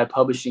picked up by a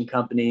publishing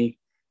company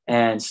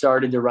and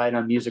started to write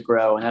on Music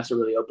Row. And that's what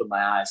really opened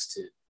my eyes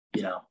to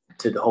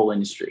the whole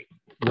industry.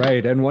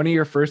 Right. And one of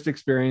your first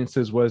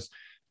experiences was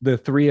the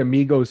Three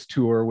Amigos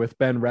tour with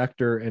Ben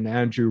Rector and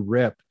Andrew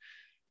Ripp.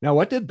 Now,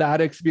 what did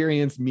that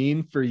experience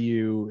mean for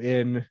you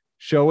in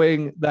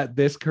showing that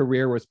this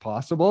career was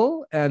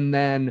possible? And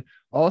then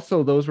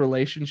also those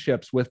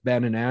relationships with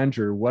Ben and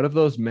Andrew, what have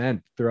those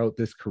meant throughout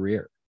this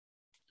career?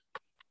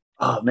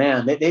 Oh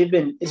man,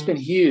 it's been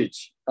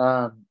huge.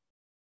 So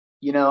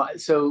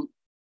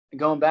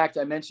going back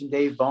to, I mentioned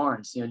Dave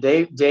Barnes,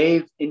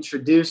 Dave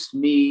introduced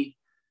me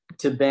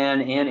to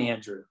Ben and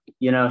Andrew.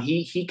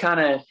 He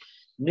kind of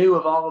knew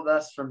of all of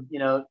us from,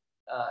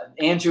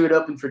 Andrew had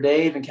opened for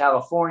Dave in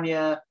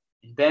California,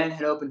 and Ben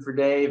had opened for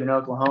Dave in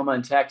Oklahoma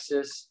and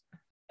Texas.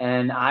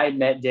 And I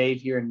met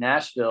Dave here in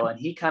Nashville, and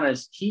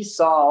he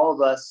saw all of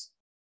us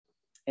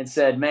and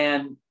said,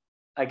 man,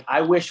 like,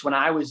 I wish when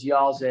I was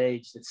y'all's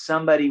age that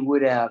somebody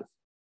would have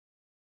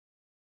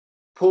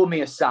pulled me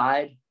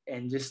aside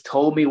and just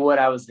told me what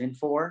I was in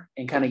for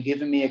and kind of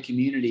given me a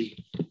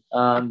community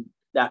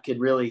that could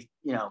really,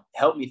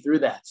 help me through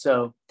that.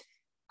 So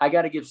I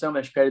got to give so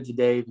much credit to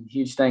Dave, and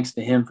huge thanks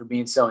to him for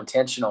being so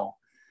intentional,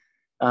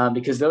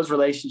 because those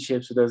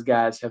relationships with those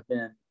guys have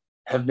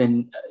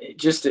been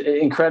just an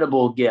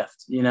incredible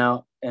gift,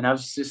 And I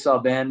just saw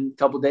Ben a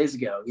couple of days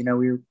ago. We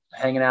were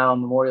hanging out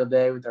on Memorial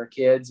Day with our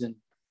kids, and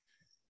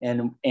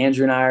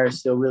Andrew and I are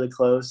still really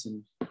close,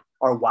 and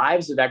our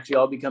wives have actually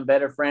all become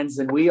better friends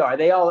than we are.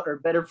 They all are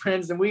better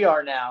friends than we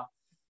are now.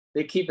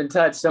 They keep in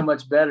touch so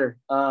much better.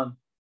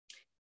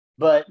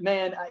 But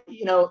man,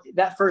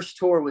 that first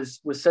tour was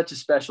such a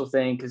special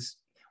thing, because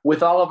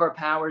with all of our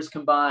powers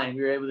combined,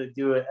 we were able to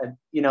do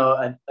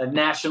a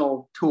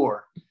national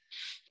tour.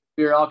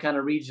 We were all kind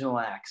of regional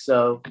acts.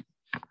 So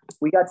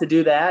we got to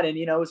do that. And,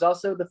 it was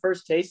also the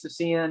first taste of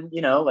seeing,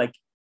 like,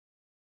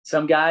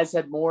 some guys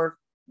had more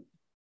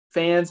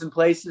fans and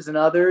places than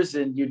others,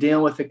 and you're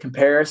dealing with a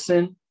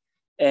comparison,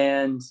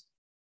 and,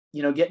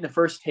 getting the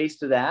first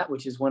taste of that,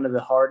 which is one of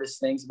the hardest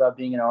things about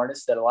being an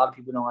artist that a lot of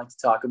people don't like to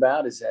talk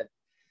about, is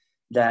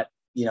that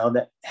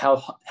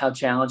how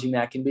challenging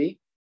that can be.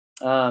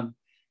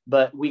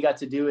 But we got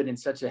to do it in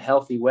such a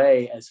healthy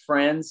way as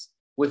friends,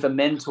 with a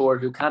mentor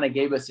who kind of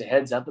gave us a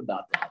heads up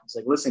about that. It's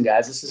like, listen,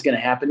 guys, this is going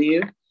to happen to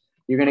you.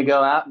 You're going to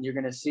go out and you're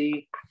going to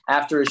see,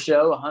 after a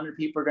show, 100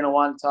 people are going to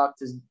want to talk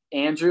to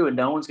Andrew, and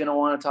no one's going to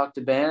want to talk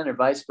to Ben, or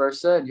vice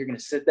versa. And you're going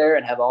to sit there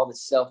and have all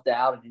this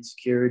self-doubt and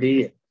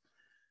insecurity.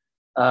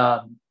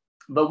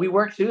 But we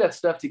worked through that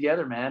stuff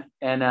together, man.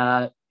 And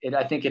I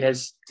think it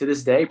has, to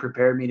this day,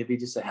 prepared me to be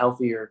just a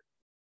healthier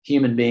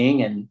human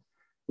being, and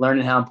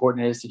learning how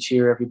important it is to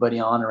cheer everybody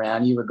on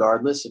around you,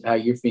 regardless of how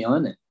you're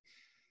feeling, and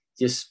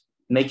just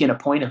making a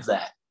point of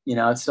that.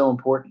 It's so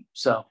important.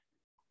 So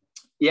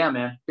yeah,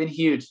 man, been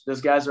huge. Those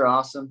guys are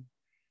awesome.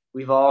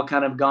 We've all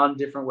kind of gone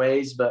different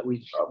ways, but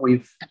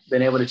we've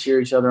been able to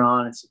cheer each other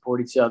on and support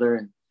each other,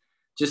 and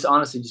just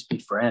honestly just be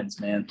friends,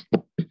 man,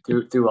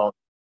 through all.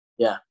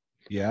 Yeah.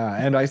 Yeah.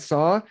 And I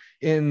saw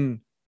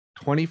in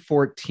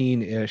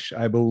 2014-ish,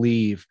 I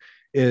believe,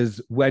 is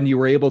when you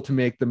were able to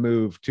make the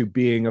move to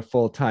being a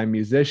full-time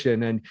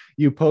musician. And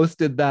you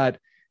posted that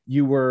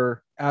you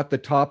were at the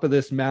top of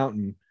this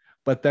mountain,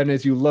 but then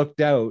as you looked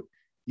out,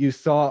 you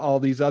saw all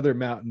these other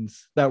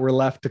mountains that were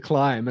left to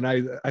climb. And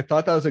I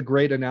thought that was a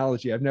great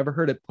analogy. I've never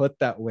heard it put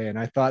that way, and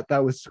I thought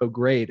that was so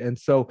great. And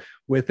so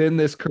within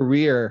this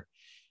career,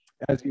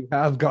 as you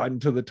have gotten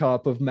to the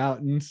top of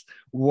mountains,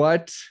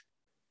 what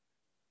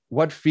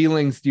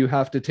feelings do you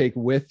have to take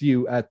with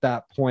you at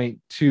that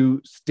point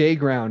to stay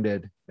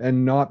grounded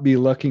and not be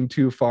looking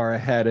too far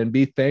ahead, and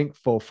be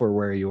thankful for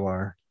where you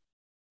are?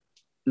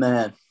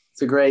 Man,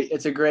 it's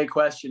a great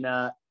question.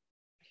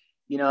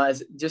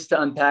 As just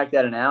to unpack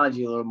that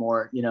analogy a little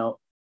more,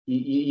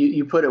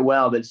 you put it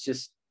well, but it's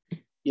just,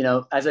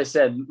 as I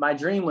said, my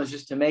dream was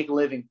just to make a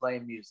living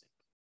playing music.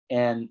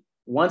 And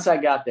once I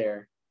got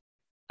there,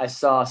 I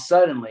saw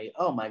suddenly,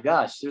 oh my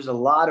gosh, there's a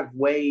lot of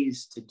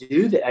ways to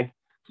do that.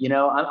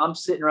 I'm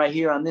sitting right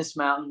here on this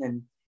mountain,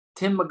 and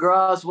Tim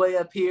McGraw's way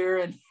up here,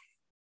 and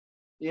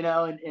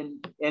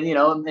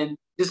and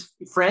just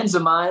friends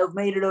of mine have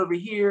made it over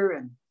here,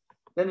 and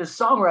then the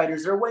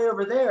songwriters are way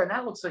over there, and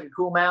that looks like a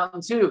cool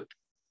mountain too.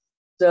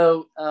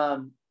 So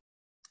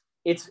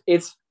it's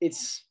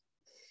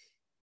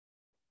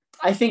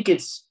I think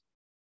it's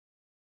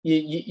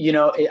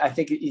I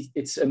think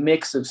it's a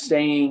mix of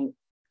staying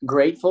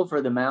grateful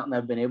for the mountain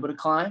I've been able to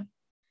climb,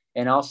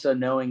 and also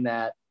knowing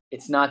that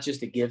it's not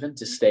just a given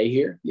to stay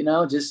here. You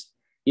don't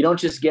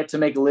just get to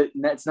make a lit.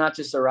 It's not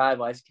just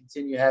arrival. I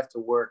continue to have to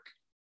work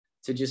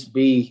to just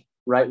be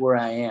right where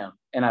I am,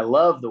 and I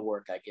love the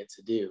work I get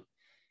to do.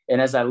 And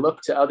as I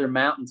look to other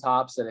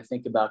mountaintops that I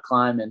think about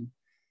climbing,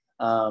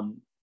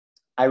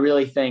 I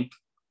really think,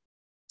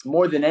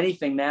 more than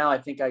anything now, I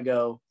think I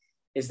go,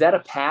 is that a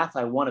path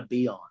I want to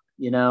be on?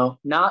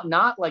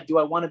 Not like, do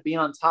I want to be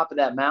on top of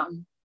that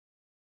mountain,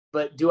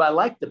 but do I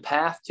like the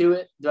path to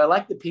it? Do I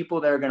like the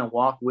people that are going to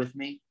walk with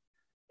me?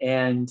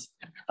 And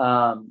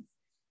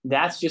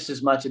that's just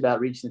as much about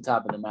reaching the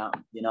top of the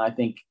mountain. I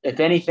think if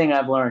anything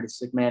I've learned,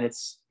 it's like, man,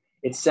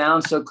 it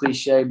sounds so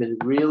cliche, but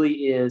it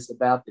really is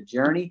about the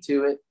journey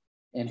to it,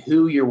 and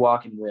who you're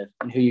walking with,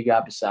 and who you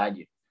got beside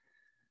you.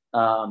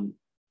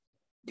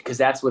 Because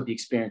that's what the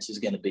experience is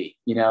going to be.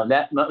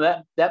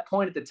 That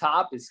point at the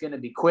top is going to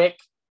be quick.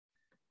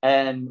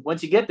 And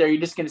once you get there,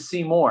 you're just going to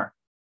see more.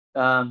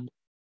 But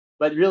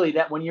really,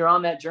 that when you're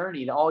on that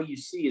journey, all you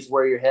see is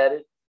where you're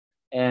headed.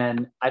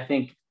 And I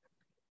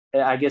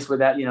guess with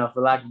that,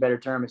 for lack of a better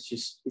term,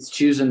 it's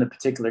choosing the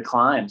particular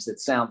climbs that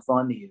sound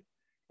fun to you,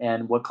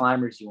 and what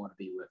climbers you want to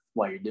be with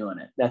while you're doing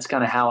it. That's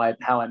kind of how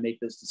I make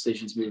those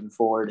decisions moving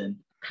forward. And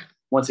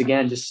once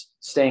again, just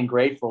staying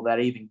grateful that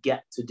I even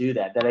get to do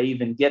that I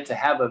even get to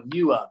have a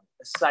view of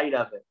it, a sight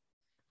of it,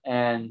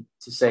 and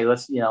to say,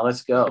 let's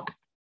go.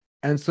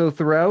 And so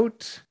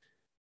throughout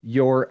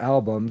your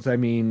albums, I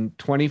mean,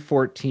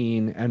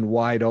 2014 and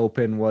Wide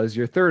Open was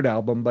your third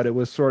album, but it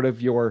was sort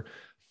of your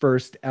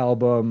first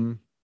album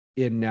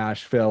in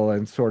Nashville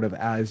and sort of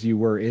as you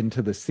were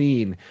into the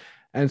scene.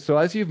 And so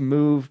as you've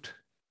moved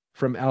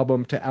from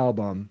album to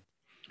album,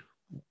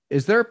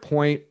 is there a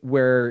point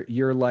where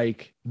you're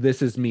like,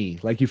 this is me?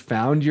 Like you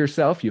found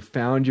yourself, you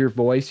found your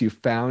voice, you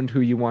found who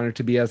you wanted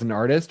to be as an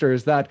artist, or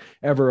is that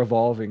ever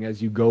evolving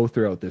as you go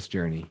throughout this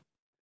journey?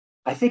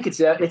 I think it's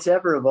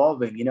ever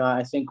evolving.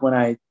 I think when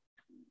a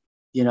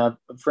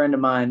friend of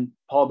mine,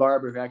 Paul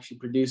Barber, who actually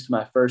produced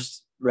my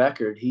first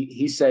record,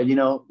 he said,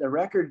 a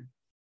record's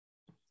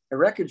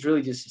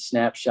really just a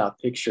snapshot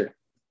picture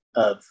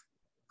of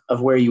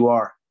where you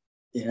are,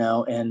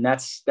 and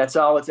that's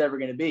all it's ever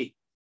going to be.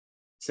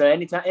 So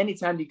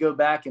anytime you go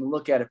back and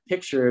look at a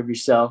picture of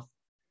yourself,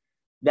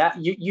 that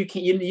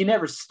you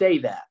never stay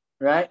that,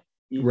 right?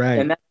 Right.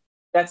 And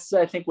that's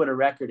I think what a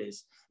record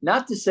is.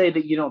 Not to say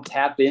that you don't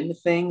tap into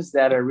things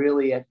that are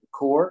really at the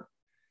core.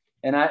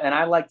 And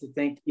I like to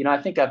think, I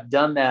think I've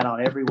done that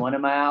on every one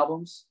of my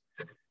albums.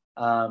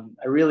 I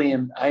really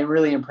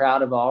am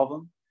proud of all of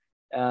them.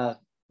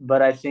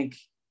 But I think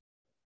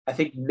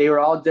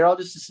they're all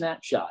just a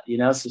snapshot,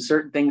 so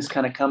certain things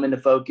kind of come into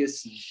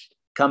focus and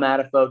come out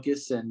of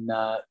focus, and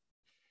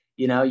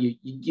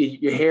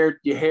your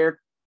hair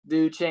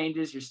do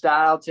changes, your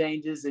style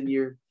changes, and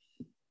your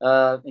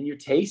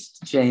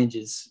taste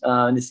changes,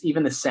 and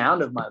even the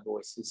sound of my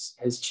voice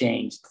has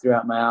changed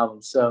throughout my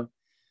album. So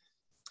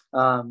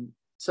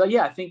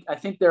yeah, I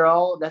think they're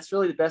all, that's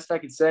really the best I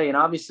can say. And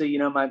obviously,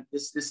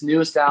 this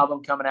newest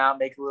album coming out,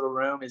 Make a Little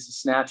Room, is a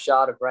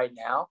snapshot of right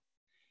now.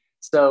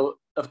 So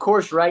of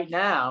course, right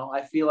now,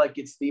 I feel like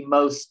it's the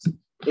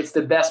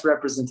best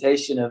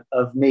representation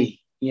of me,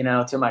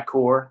 to my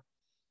core.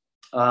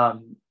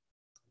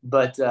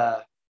 But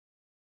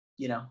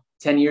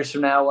 10 years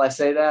from now, will I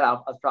say that?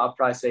 I'll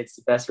probably say it's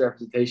the best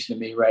representation of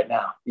me right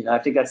now. I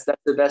think that's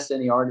the best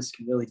any artist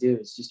can really do,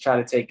 is just try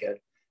to take a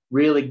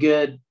really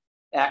good,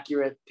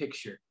 accurate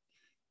picture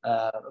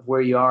of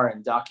where you are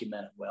and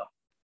document it well.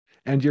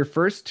 And your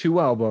first two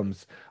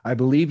albums, I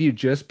believe you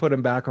just put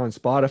them back on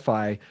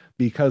Spotify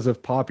because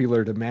of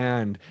popular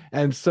demand.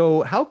 And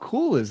so how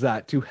cool is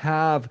that, to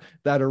have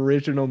that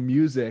original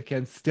music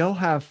and still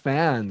have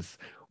fans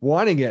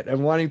wanting it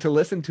and wanting to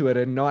listen to it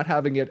and not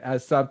having it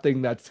as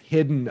something that's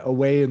hidden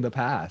away in the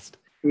past?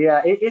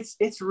 Yeah,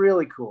 it's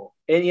really cool.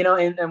 And,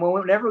 and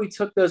whenever we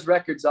took those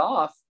records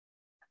off,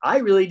 I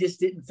really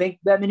just didn't think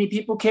that many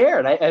people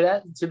cared.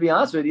 To be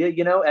honest with you,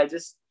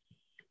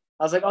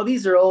 I was like, oh,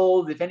 these are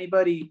old. If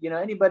anybody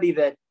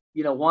that,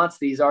 wants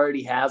these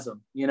already has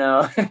them,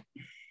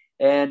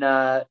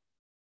 and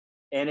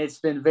it's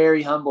been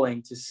very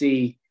humbling to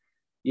see,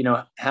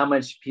 how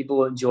much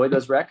people enjoy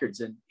those records.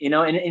 And,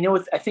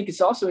 I think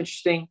it's also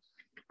interesting,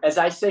 as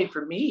I say,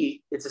 for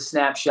me, it's a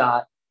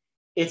snapshot.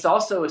 It's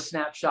also a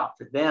snapshot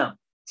for them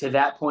to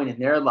that point in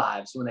their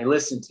lives when they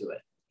listen to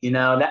it,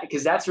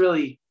 because that's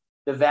really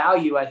the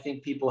value I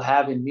think people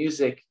have in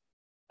music,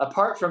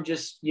 apart from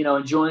just,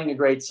 enjoying a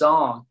great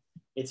song.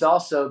 It's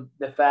also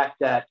the fact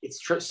that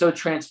it's so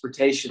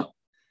transportational.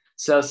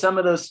 So some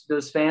of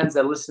those fans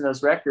that listen to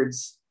those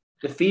records,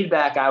 the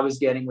feedback I was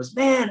getting was,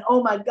 man,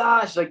 oh my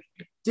gosh, like,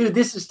 dude,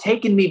 this is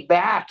taking me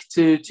back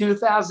to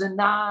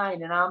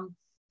 2009, and I'm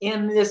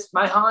in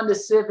my Honda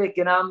Civic,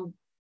 and I'm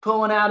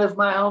pulling out of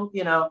my home,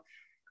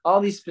 all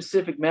these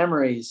specific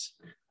memories.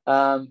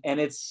 And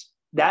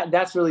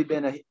that's really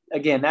been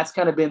that's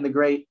kind of been the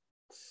great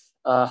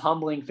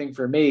humbling thing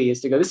for me, is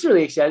to go, this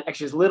really actually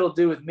has little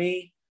to do with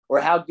me or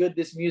how good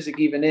this music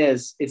even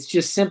is. It's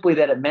just simply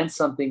that it meant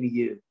something to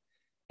you.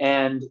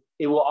 And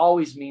it will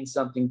always mean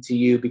something to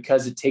you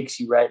because it takes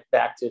you right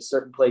back to a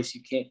certain place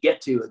you can't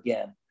get to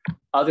again,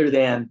 other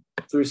than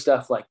through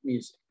stuff like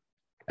music.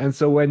 And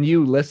so when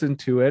you listen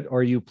to it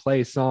or you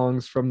play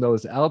songs from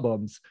those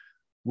albums,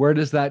 where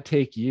does that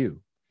take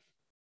you?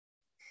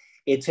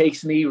 It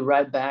takes me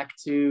right back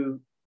to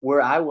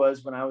where I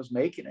was when I was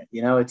making it.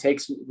 It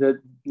takes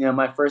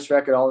my first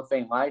record, All the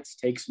Faint Lights,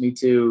 takes me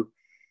to,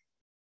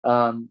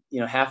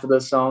 half of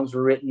those songs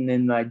were written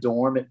in my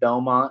dorm at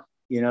Belmont,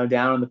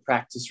 down in the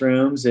practice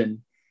rooms and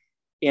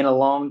in a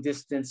long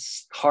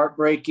distance,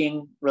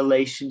 heartbreaking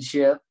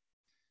relationship.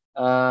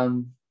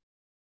 And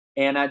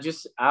I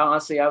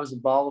honestly, I was a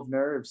ball of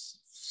nerves,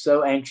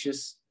 so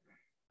anxious.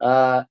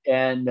 So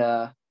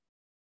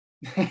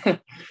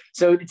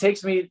it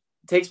takes me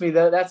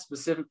that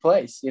specific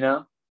place,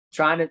 I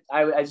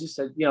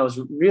was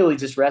really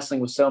just wrestling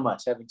with so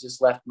much, having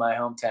just left my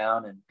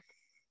hometown and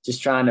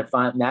just trying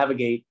to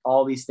navigate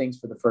all these things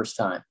for the first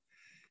time.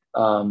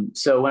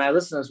 So when I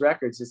listen to those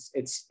records,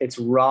 it's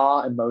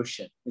raw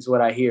emotion is what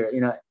I hear.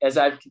 As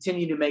I've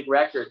continued to make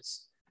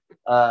records,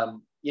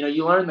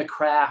 you learn the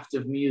craft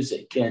of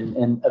music,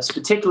 and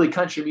particularly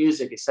country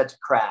music is such a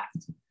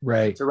craft.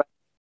 Right.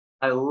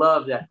 I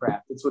love that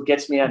craft. It's what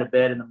gets me out of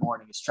bed in the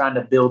morning, is trying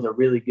to build a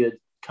really good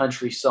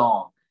country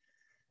song.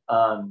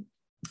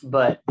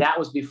 but that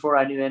was before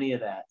I knew any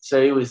of that.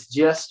 So it was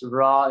just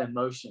raw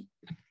emotion.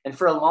 And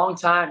for a long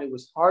time, it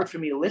was hard for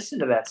me to listen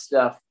to that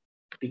stuff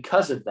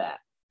because of that.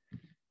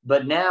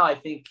 But now I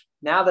think,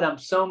 now that I'm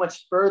so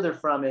much further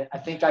from it, I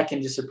think I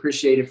can just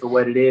appreciate it for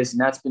what it is.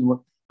 And that's been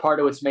part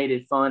of what's made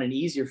it fun and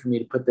easier for me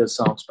to put those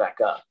songs back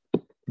up.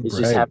 It's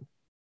just have a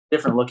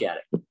different look at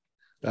it.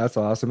 That's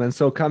awesome. And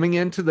so coming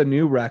into the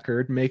new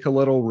record, Make a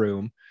Little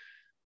Room,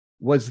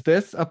 was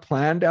this a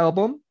planned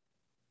album?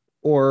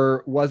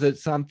 Or was it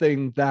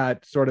something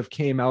that sort of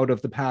came out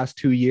of the past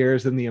 2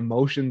 years and the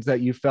emotions that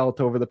you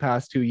felt over the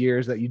past 2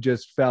 years that you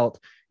just felt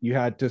you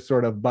had to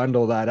sort of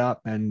bundle that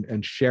up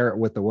and share it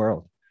with the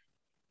world?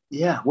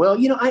 Yeah, well,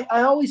 you know,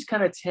 I always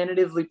kind of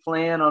tentatively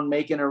plan on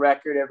making a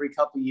record every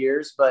couple of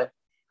years, but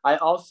I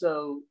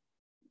also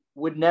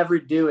would never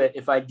do it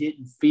if I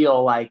didn't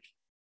feel like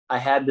I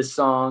had the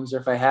songs or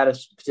if I had a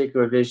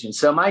particular vision.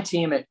 So my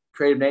team at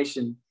Creative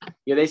Nation,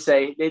 you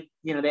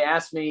know, they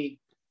asked me,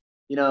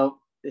 you know,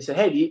 they said,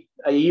 hey,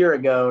 a year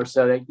ago or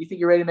so, do you think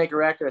you're ready to make a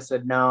record? I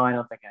said, no, I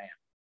don't think I am.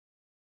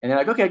 And they're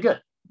like, okay, good.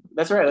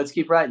 That's all right. Let's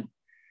keep writing.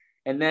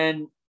 And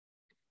then,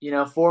 you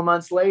know, 4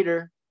 months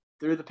later,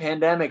 through the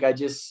pandemic,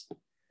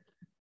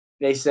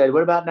 they said,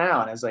 what about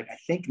now? And I was like, I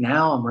think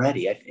now I'm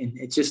ready. And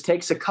it just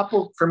takes it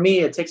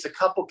takes a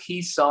couple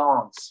key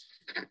songs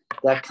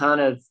that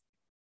kind of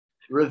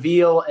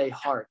reveal a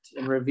heart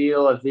and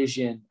reveal a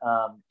vision.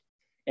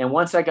 And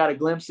once I got a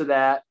glimpse of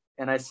that,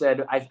 and I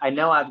said, I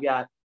know I've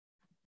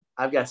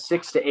got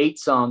 6 to 8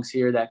 songs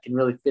here that can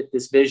really fit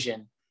this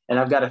vision. And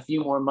I've got a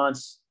few more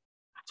months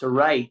to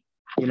write,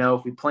 you know,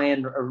 if we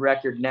plan a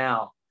record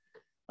now.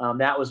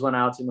 That was when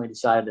I ultimately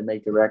decided to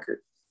make the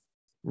record.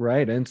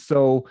 Right. And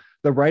so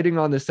the writing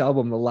on this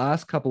album, the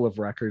last couple of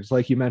records,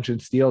 like you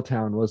mentioned, Steel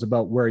Town, was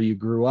about where you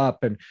grew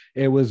up, and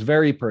it was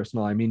very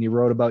personal. I mean, you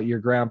wrote about your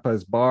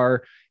grandpa's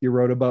bar, you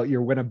wrote about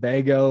your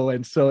Winnebago.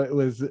 And so it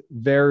was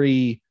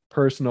very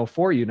personal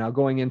for you. Now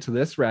going into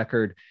this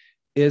record,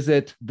 is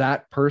it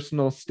that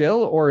personal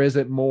still, or is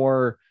it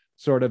more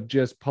sort of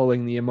just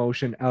pulling the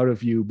emotion out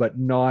of you, but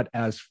not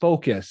as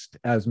focused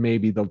as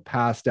maybe the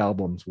past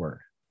albums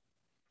were?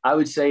 I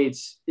would say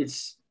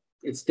it's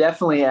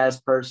definitely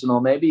as personal,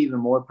 maybe even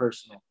more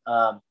personal.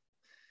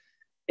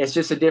 It's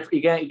just a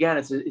different, again,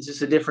 it's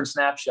just a different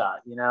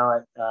snapshot, you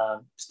know.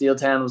 Steel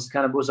Town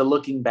was a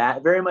looking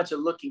back, very much a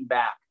looking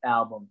back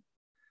album.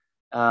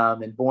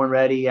 And Born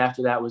Ready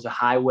after that was a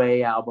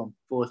highway album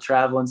full of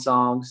traveling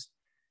songs.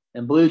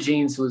 And Blue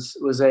Jeans was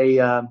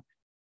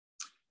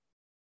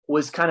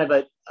kind of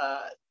I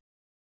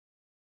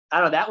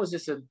don't know, that was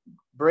just a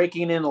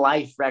breaking in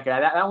life record.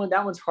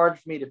 That one's hard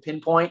for me to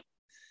pinpoint.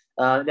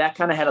 That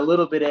kind of had a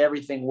little bit of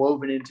everything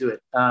woven into it.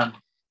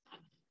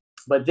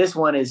 But this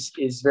one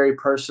is very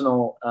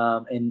personal,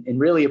 and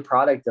really a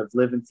product of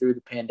living through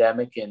the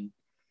pandemic and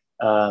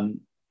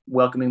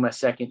welcoming my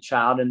second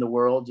child in the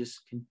world, just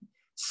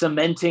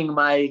cementing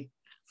my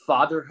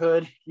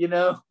fatherhood, you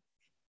know,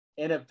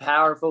 in a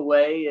powerful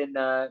way. And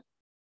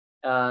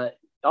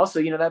also,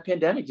 you know, that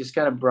pandemic just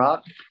kind of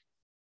brought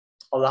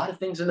a lot of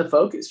things into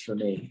focus for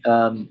me,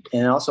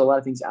 and also a lot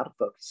of things out of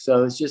focus.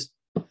 So it's just,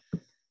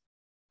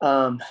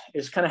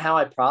 it's kind of how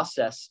I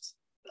processed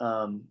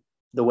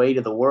the weight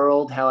of the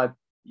world, how I,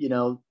 you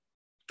know,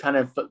 kind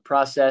of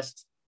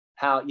processed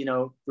how, you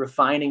know,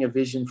 refining a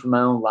vision for my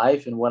own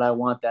life and what I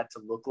want that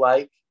to look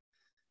like.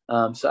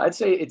 So I'd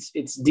say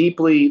it's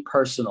deeply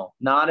personal,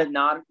 not a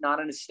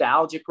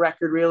nostalgic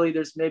record, really.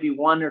 There's maybe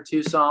 1 or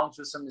 2 songs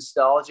with some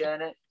nostalgia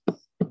in it,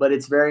 but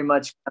it's very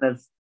much kind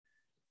of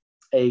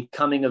a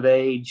coming of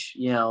age,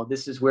 you know,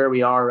 this is where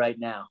we are right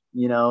now,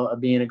 you know,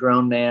 of being a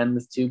grown man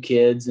with 2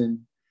 kids and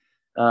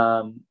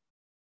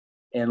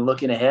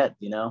looking ahead,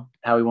 you know,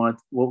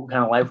 what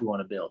kind of life we want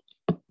to build.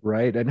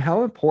 Right. And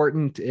how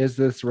important is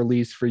this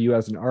release for you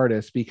as an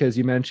artist? Because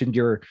you mentioned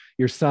your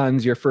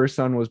first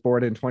son was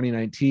born in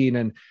 2019.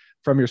 And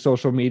from your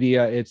social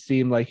media, it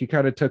seemed like you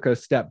kind of took a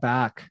step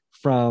back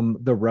from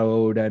the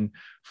road and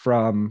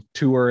from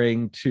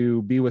touring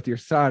to be with your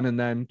son. And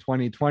then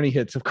 2020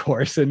 hits, of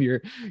course, and you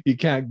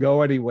can't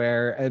go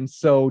anywhere. And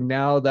so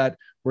now that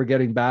we're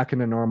getting back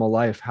into normal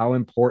life, how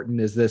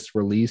important is this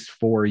release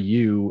for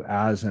you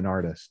as an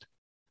artist?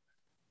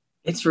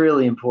 It's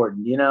really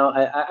important. You know,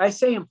 I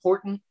say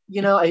important,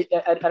 you know, I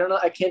don't know.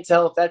 I can't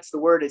tell if that's the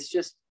word. It's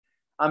just,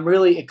 I'm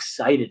really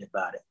excited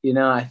about it. You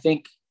know, I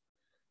think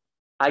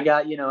I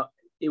got, you know,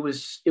 it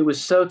was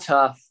so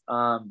tough.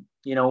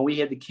 You know, when we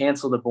had to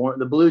cancel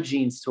the Blue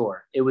Jeans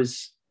tour, it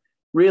was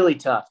really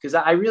tough because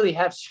I really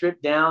have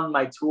stripped down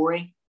my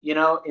touring, you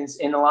know,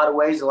 in a lot of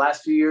ways the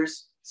last few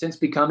years since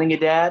becoming a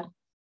dad.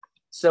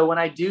 So when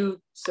I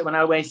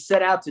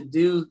set out to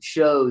do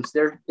shows,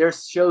 they're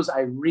shows I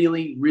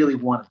really, really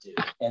want to do.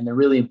 And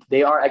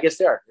I guess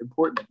they are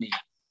important to me.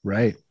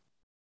 Right.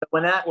 But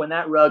when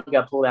that rug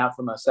got pulled out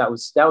from us, that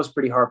was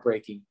pretty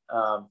heartbreaking.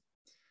 So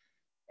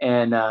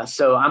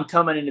I'm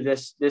coming into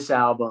this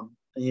album,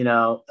 you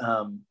know,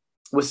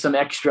 with some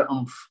extra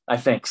oomph, I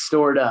think,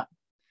 stored up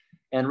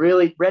and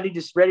really ready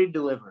to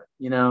deliver it,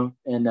 you know,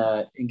 and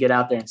get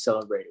out there and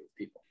celebrate it with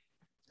people.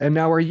 And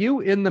now, are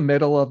you in the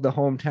middle of the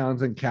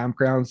Hometowns and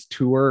Campgrounds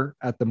tour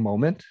at the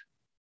moment?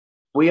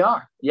 We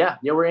are. Yeah.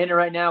 We're in it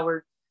right now.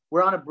 We're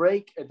on a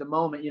break at the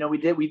moment.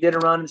 We did a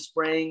run in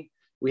spring.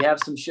 We have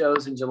some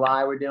shows in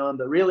July we're doing,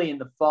 but really in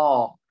the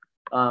fall,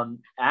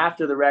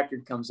 after the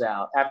record comes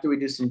out, after we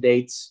do some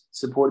dates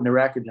supporting the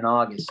record in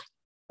August,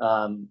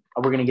 we're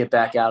going to get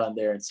back out on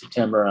there in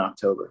September and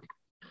October.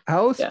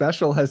 How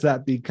special has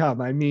that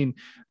become? I mean,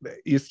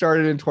 you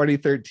started in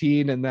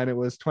 2013 and then it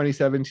was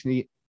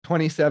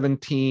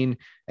 2017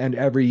 and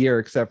every year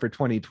except for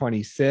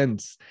 2020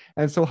 since.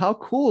 And so how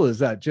cool is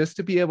that, just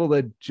to be able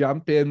to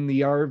jump in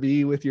the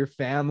RV with your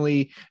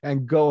family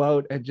and go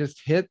out and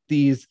just hit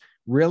these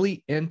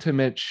really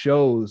intimate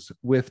shows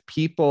with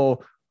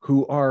people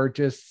who are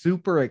just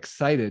super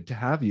excited to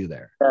have you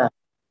there? Yeah.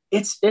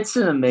 It's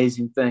an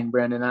amazing thing,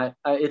 Brendan.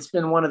 It's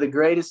been one of the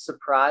greatest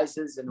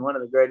surprises and one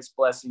of the greatest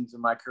blessings of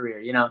my career.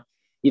 You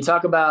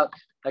talk about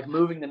like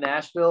moving to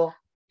Nashville.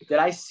 Did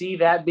I see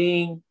that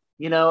being,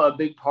 a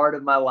big part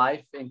of my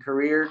life and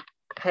career?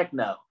 Heck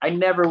no. I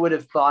never would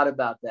have thought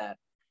about that.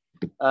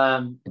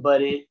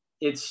 But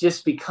it's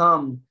just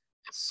become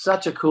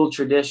such a cool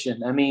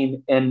tradition. I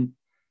mean, and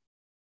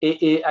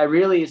it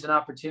really is an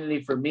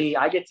opportunity for me.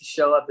 I get to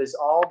show up as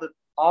all the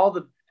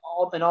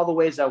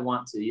ways I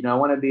want to. I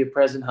want to be a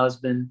present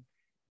husband,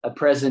 a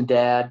present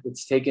dad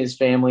that's taking his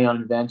family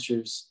on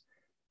adventures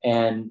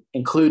and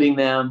including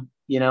them,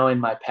 in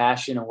my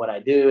passion and what I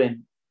do.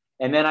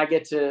 And then I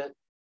get to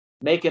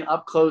make an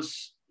up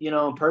close,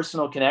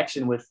 personal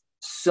connection with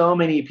so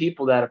many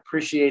people that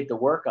appreciate the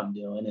work I'm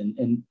doing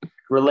and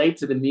relate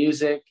to the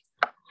music.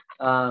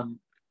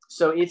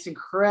 So it's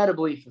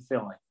incredibly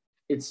fulfilling.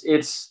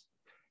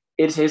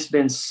 It has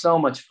been so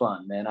much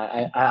fun, man.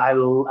 I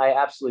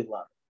absolutely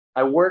love it.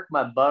 I work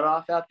my butt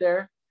off out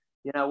there.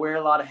 I wear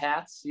a lot of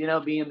hats,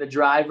 being the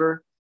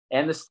driver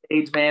and the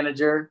stage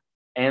manager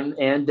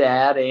and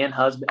dad and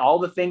husband, all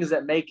the things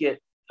that make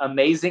it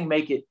amazing,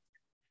 make it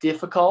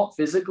difficult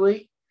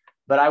physically,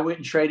 but I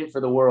wouldn't trade it for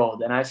the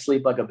world. And I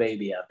sleep like a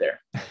baby out there.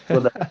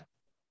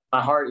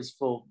 My heart is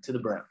full to the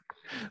brim.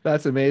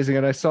 That's amazing.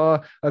 And I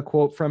saw a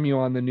quote from you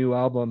on the new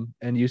album,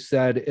 and you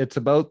said it's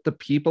about the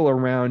people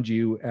around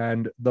you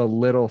and the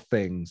little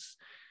things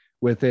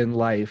within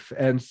life.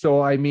 And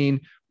so, I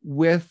mean,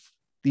 with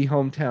the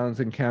Hometowns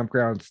and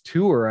Campgrounds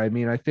tour, I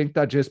mean, I think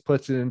that just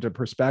puts it into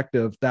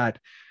perspective that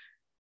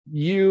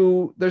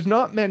there's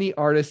not many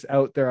artists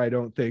out there, I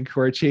don't think,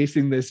 who are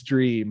chasing this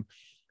dream,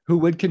 who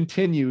would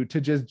continue to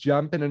just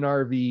jump in an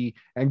RV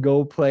and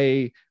go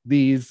play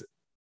these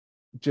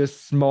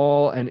just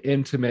small and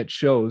intimate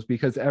shows,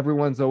 because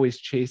everyone's always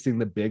chasing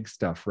the big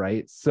stuff,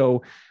 right?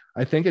 So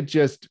I think it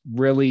just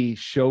really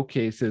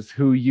showcases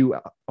who you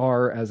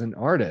are as an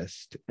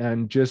artist,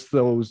 and just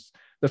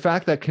the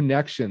fact that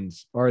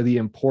connections are the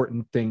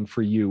important thing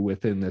for you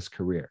within this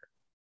career.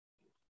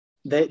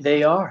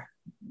 They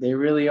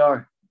really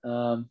are.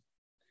 And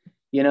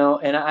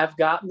I've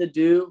gotten to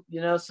do,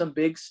 some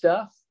big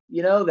stuff,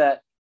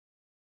 that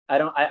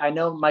I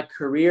know my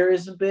career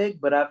isn't big,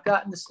 but I've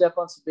gotten to step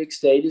on some big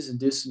stages and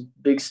do some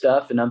big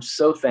stuff. And I'm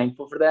so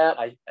thankful for that.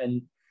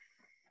 And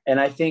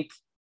I think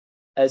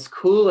as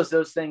cool as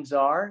those things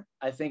are,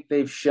 I think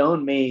they've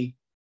shown me,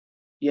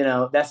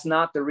 that's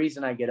not the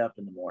reason I get up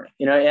in the morning,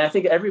 and I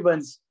think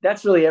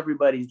that's really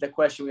everybody's, the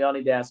question we all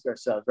need to ask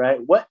ourselves, right?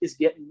 What is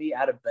getting me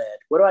out of bed?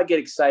 What do I get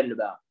excited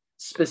about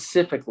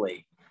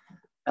specifically?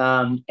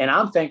 And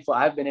I'm thankful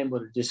I've been able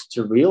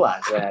to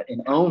realize that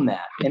and own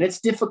that. And it's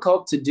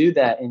difficult to do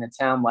that in a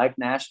town like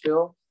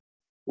Nashville,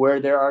 where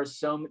there are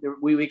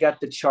we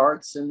got the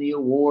charts and the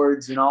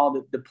awards and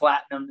all the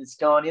platinum that's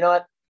going. You know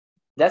what?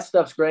 That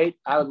stuff's great.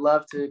 I would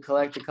love to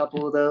collect a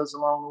couple of those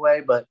along the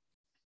way, but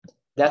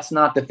that's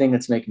not the thing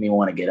that's making me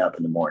want to get up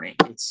in the morning.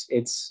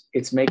 It's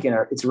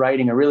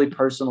writing a really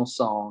personal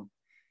song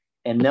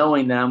and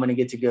knowing that I'm going to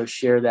get to go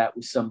share that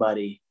with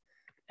somebody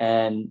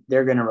and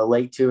they're going to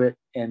relate to it.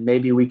 And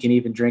maybe we can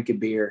even drink a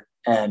beer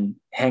and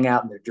hang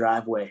out in their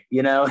driveway,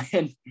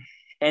 and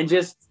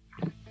just,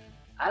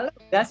 I don't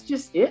know, that's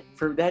just it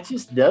that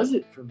just does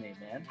it for me,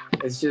 man.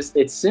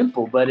 It's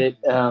simple, but it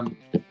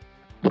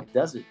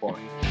does it for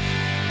me.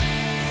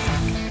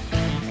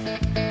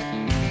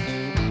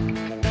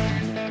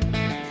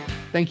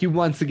 Thank you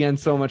once again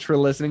so much for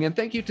listening, and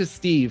thank you to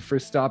Steve for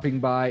stopping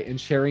by and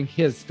sharing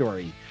his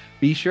story.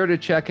 Be sure to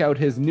check out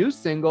his new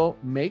single,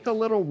 Make a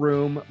Little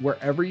Room,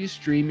 wherever you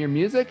stream your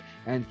music,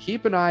 and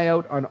keep an eye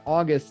out on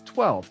August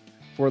 12th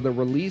for the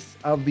release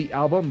of the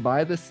album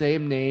by the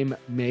same name,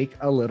 Make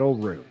a Little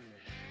Room.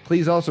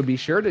 Please also be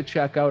sure to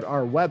check out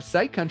our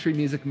website,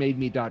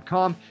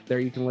 countrymusicmademe.com. There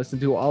you can listen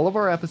to all of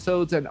our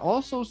episodes and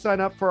also sign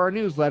up for our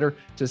newsletter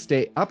to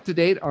stay up to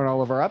date on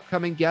all of our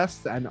upcoming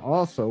guests and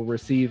also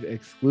receive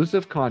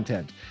exclusive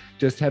content.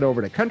 Just head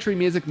over to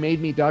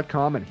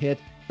countrymusicmademe.com and hit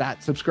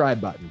that subscribe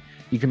button.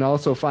 You can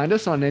also find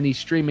us on any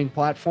streaming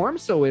platform,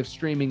 so if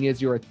streaming is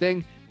your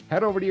thing,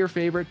 head over to your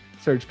favorite,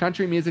 search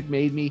Country Music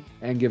Made Me,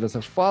 and give us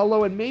a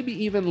follow, and maybe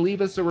even leave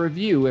us a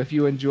review if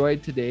you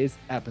enjoyed today's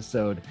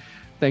episode.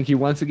 Thank you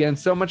once again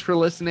so much for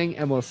listening,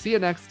 and we'll see you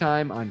next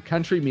time on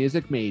Country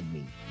Music Made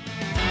Me.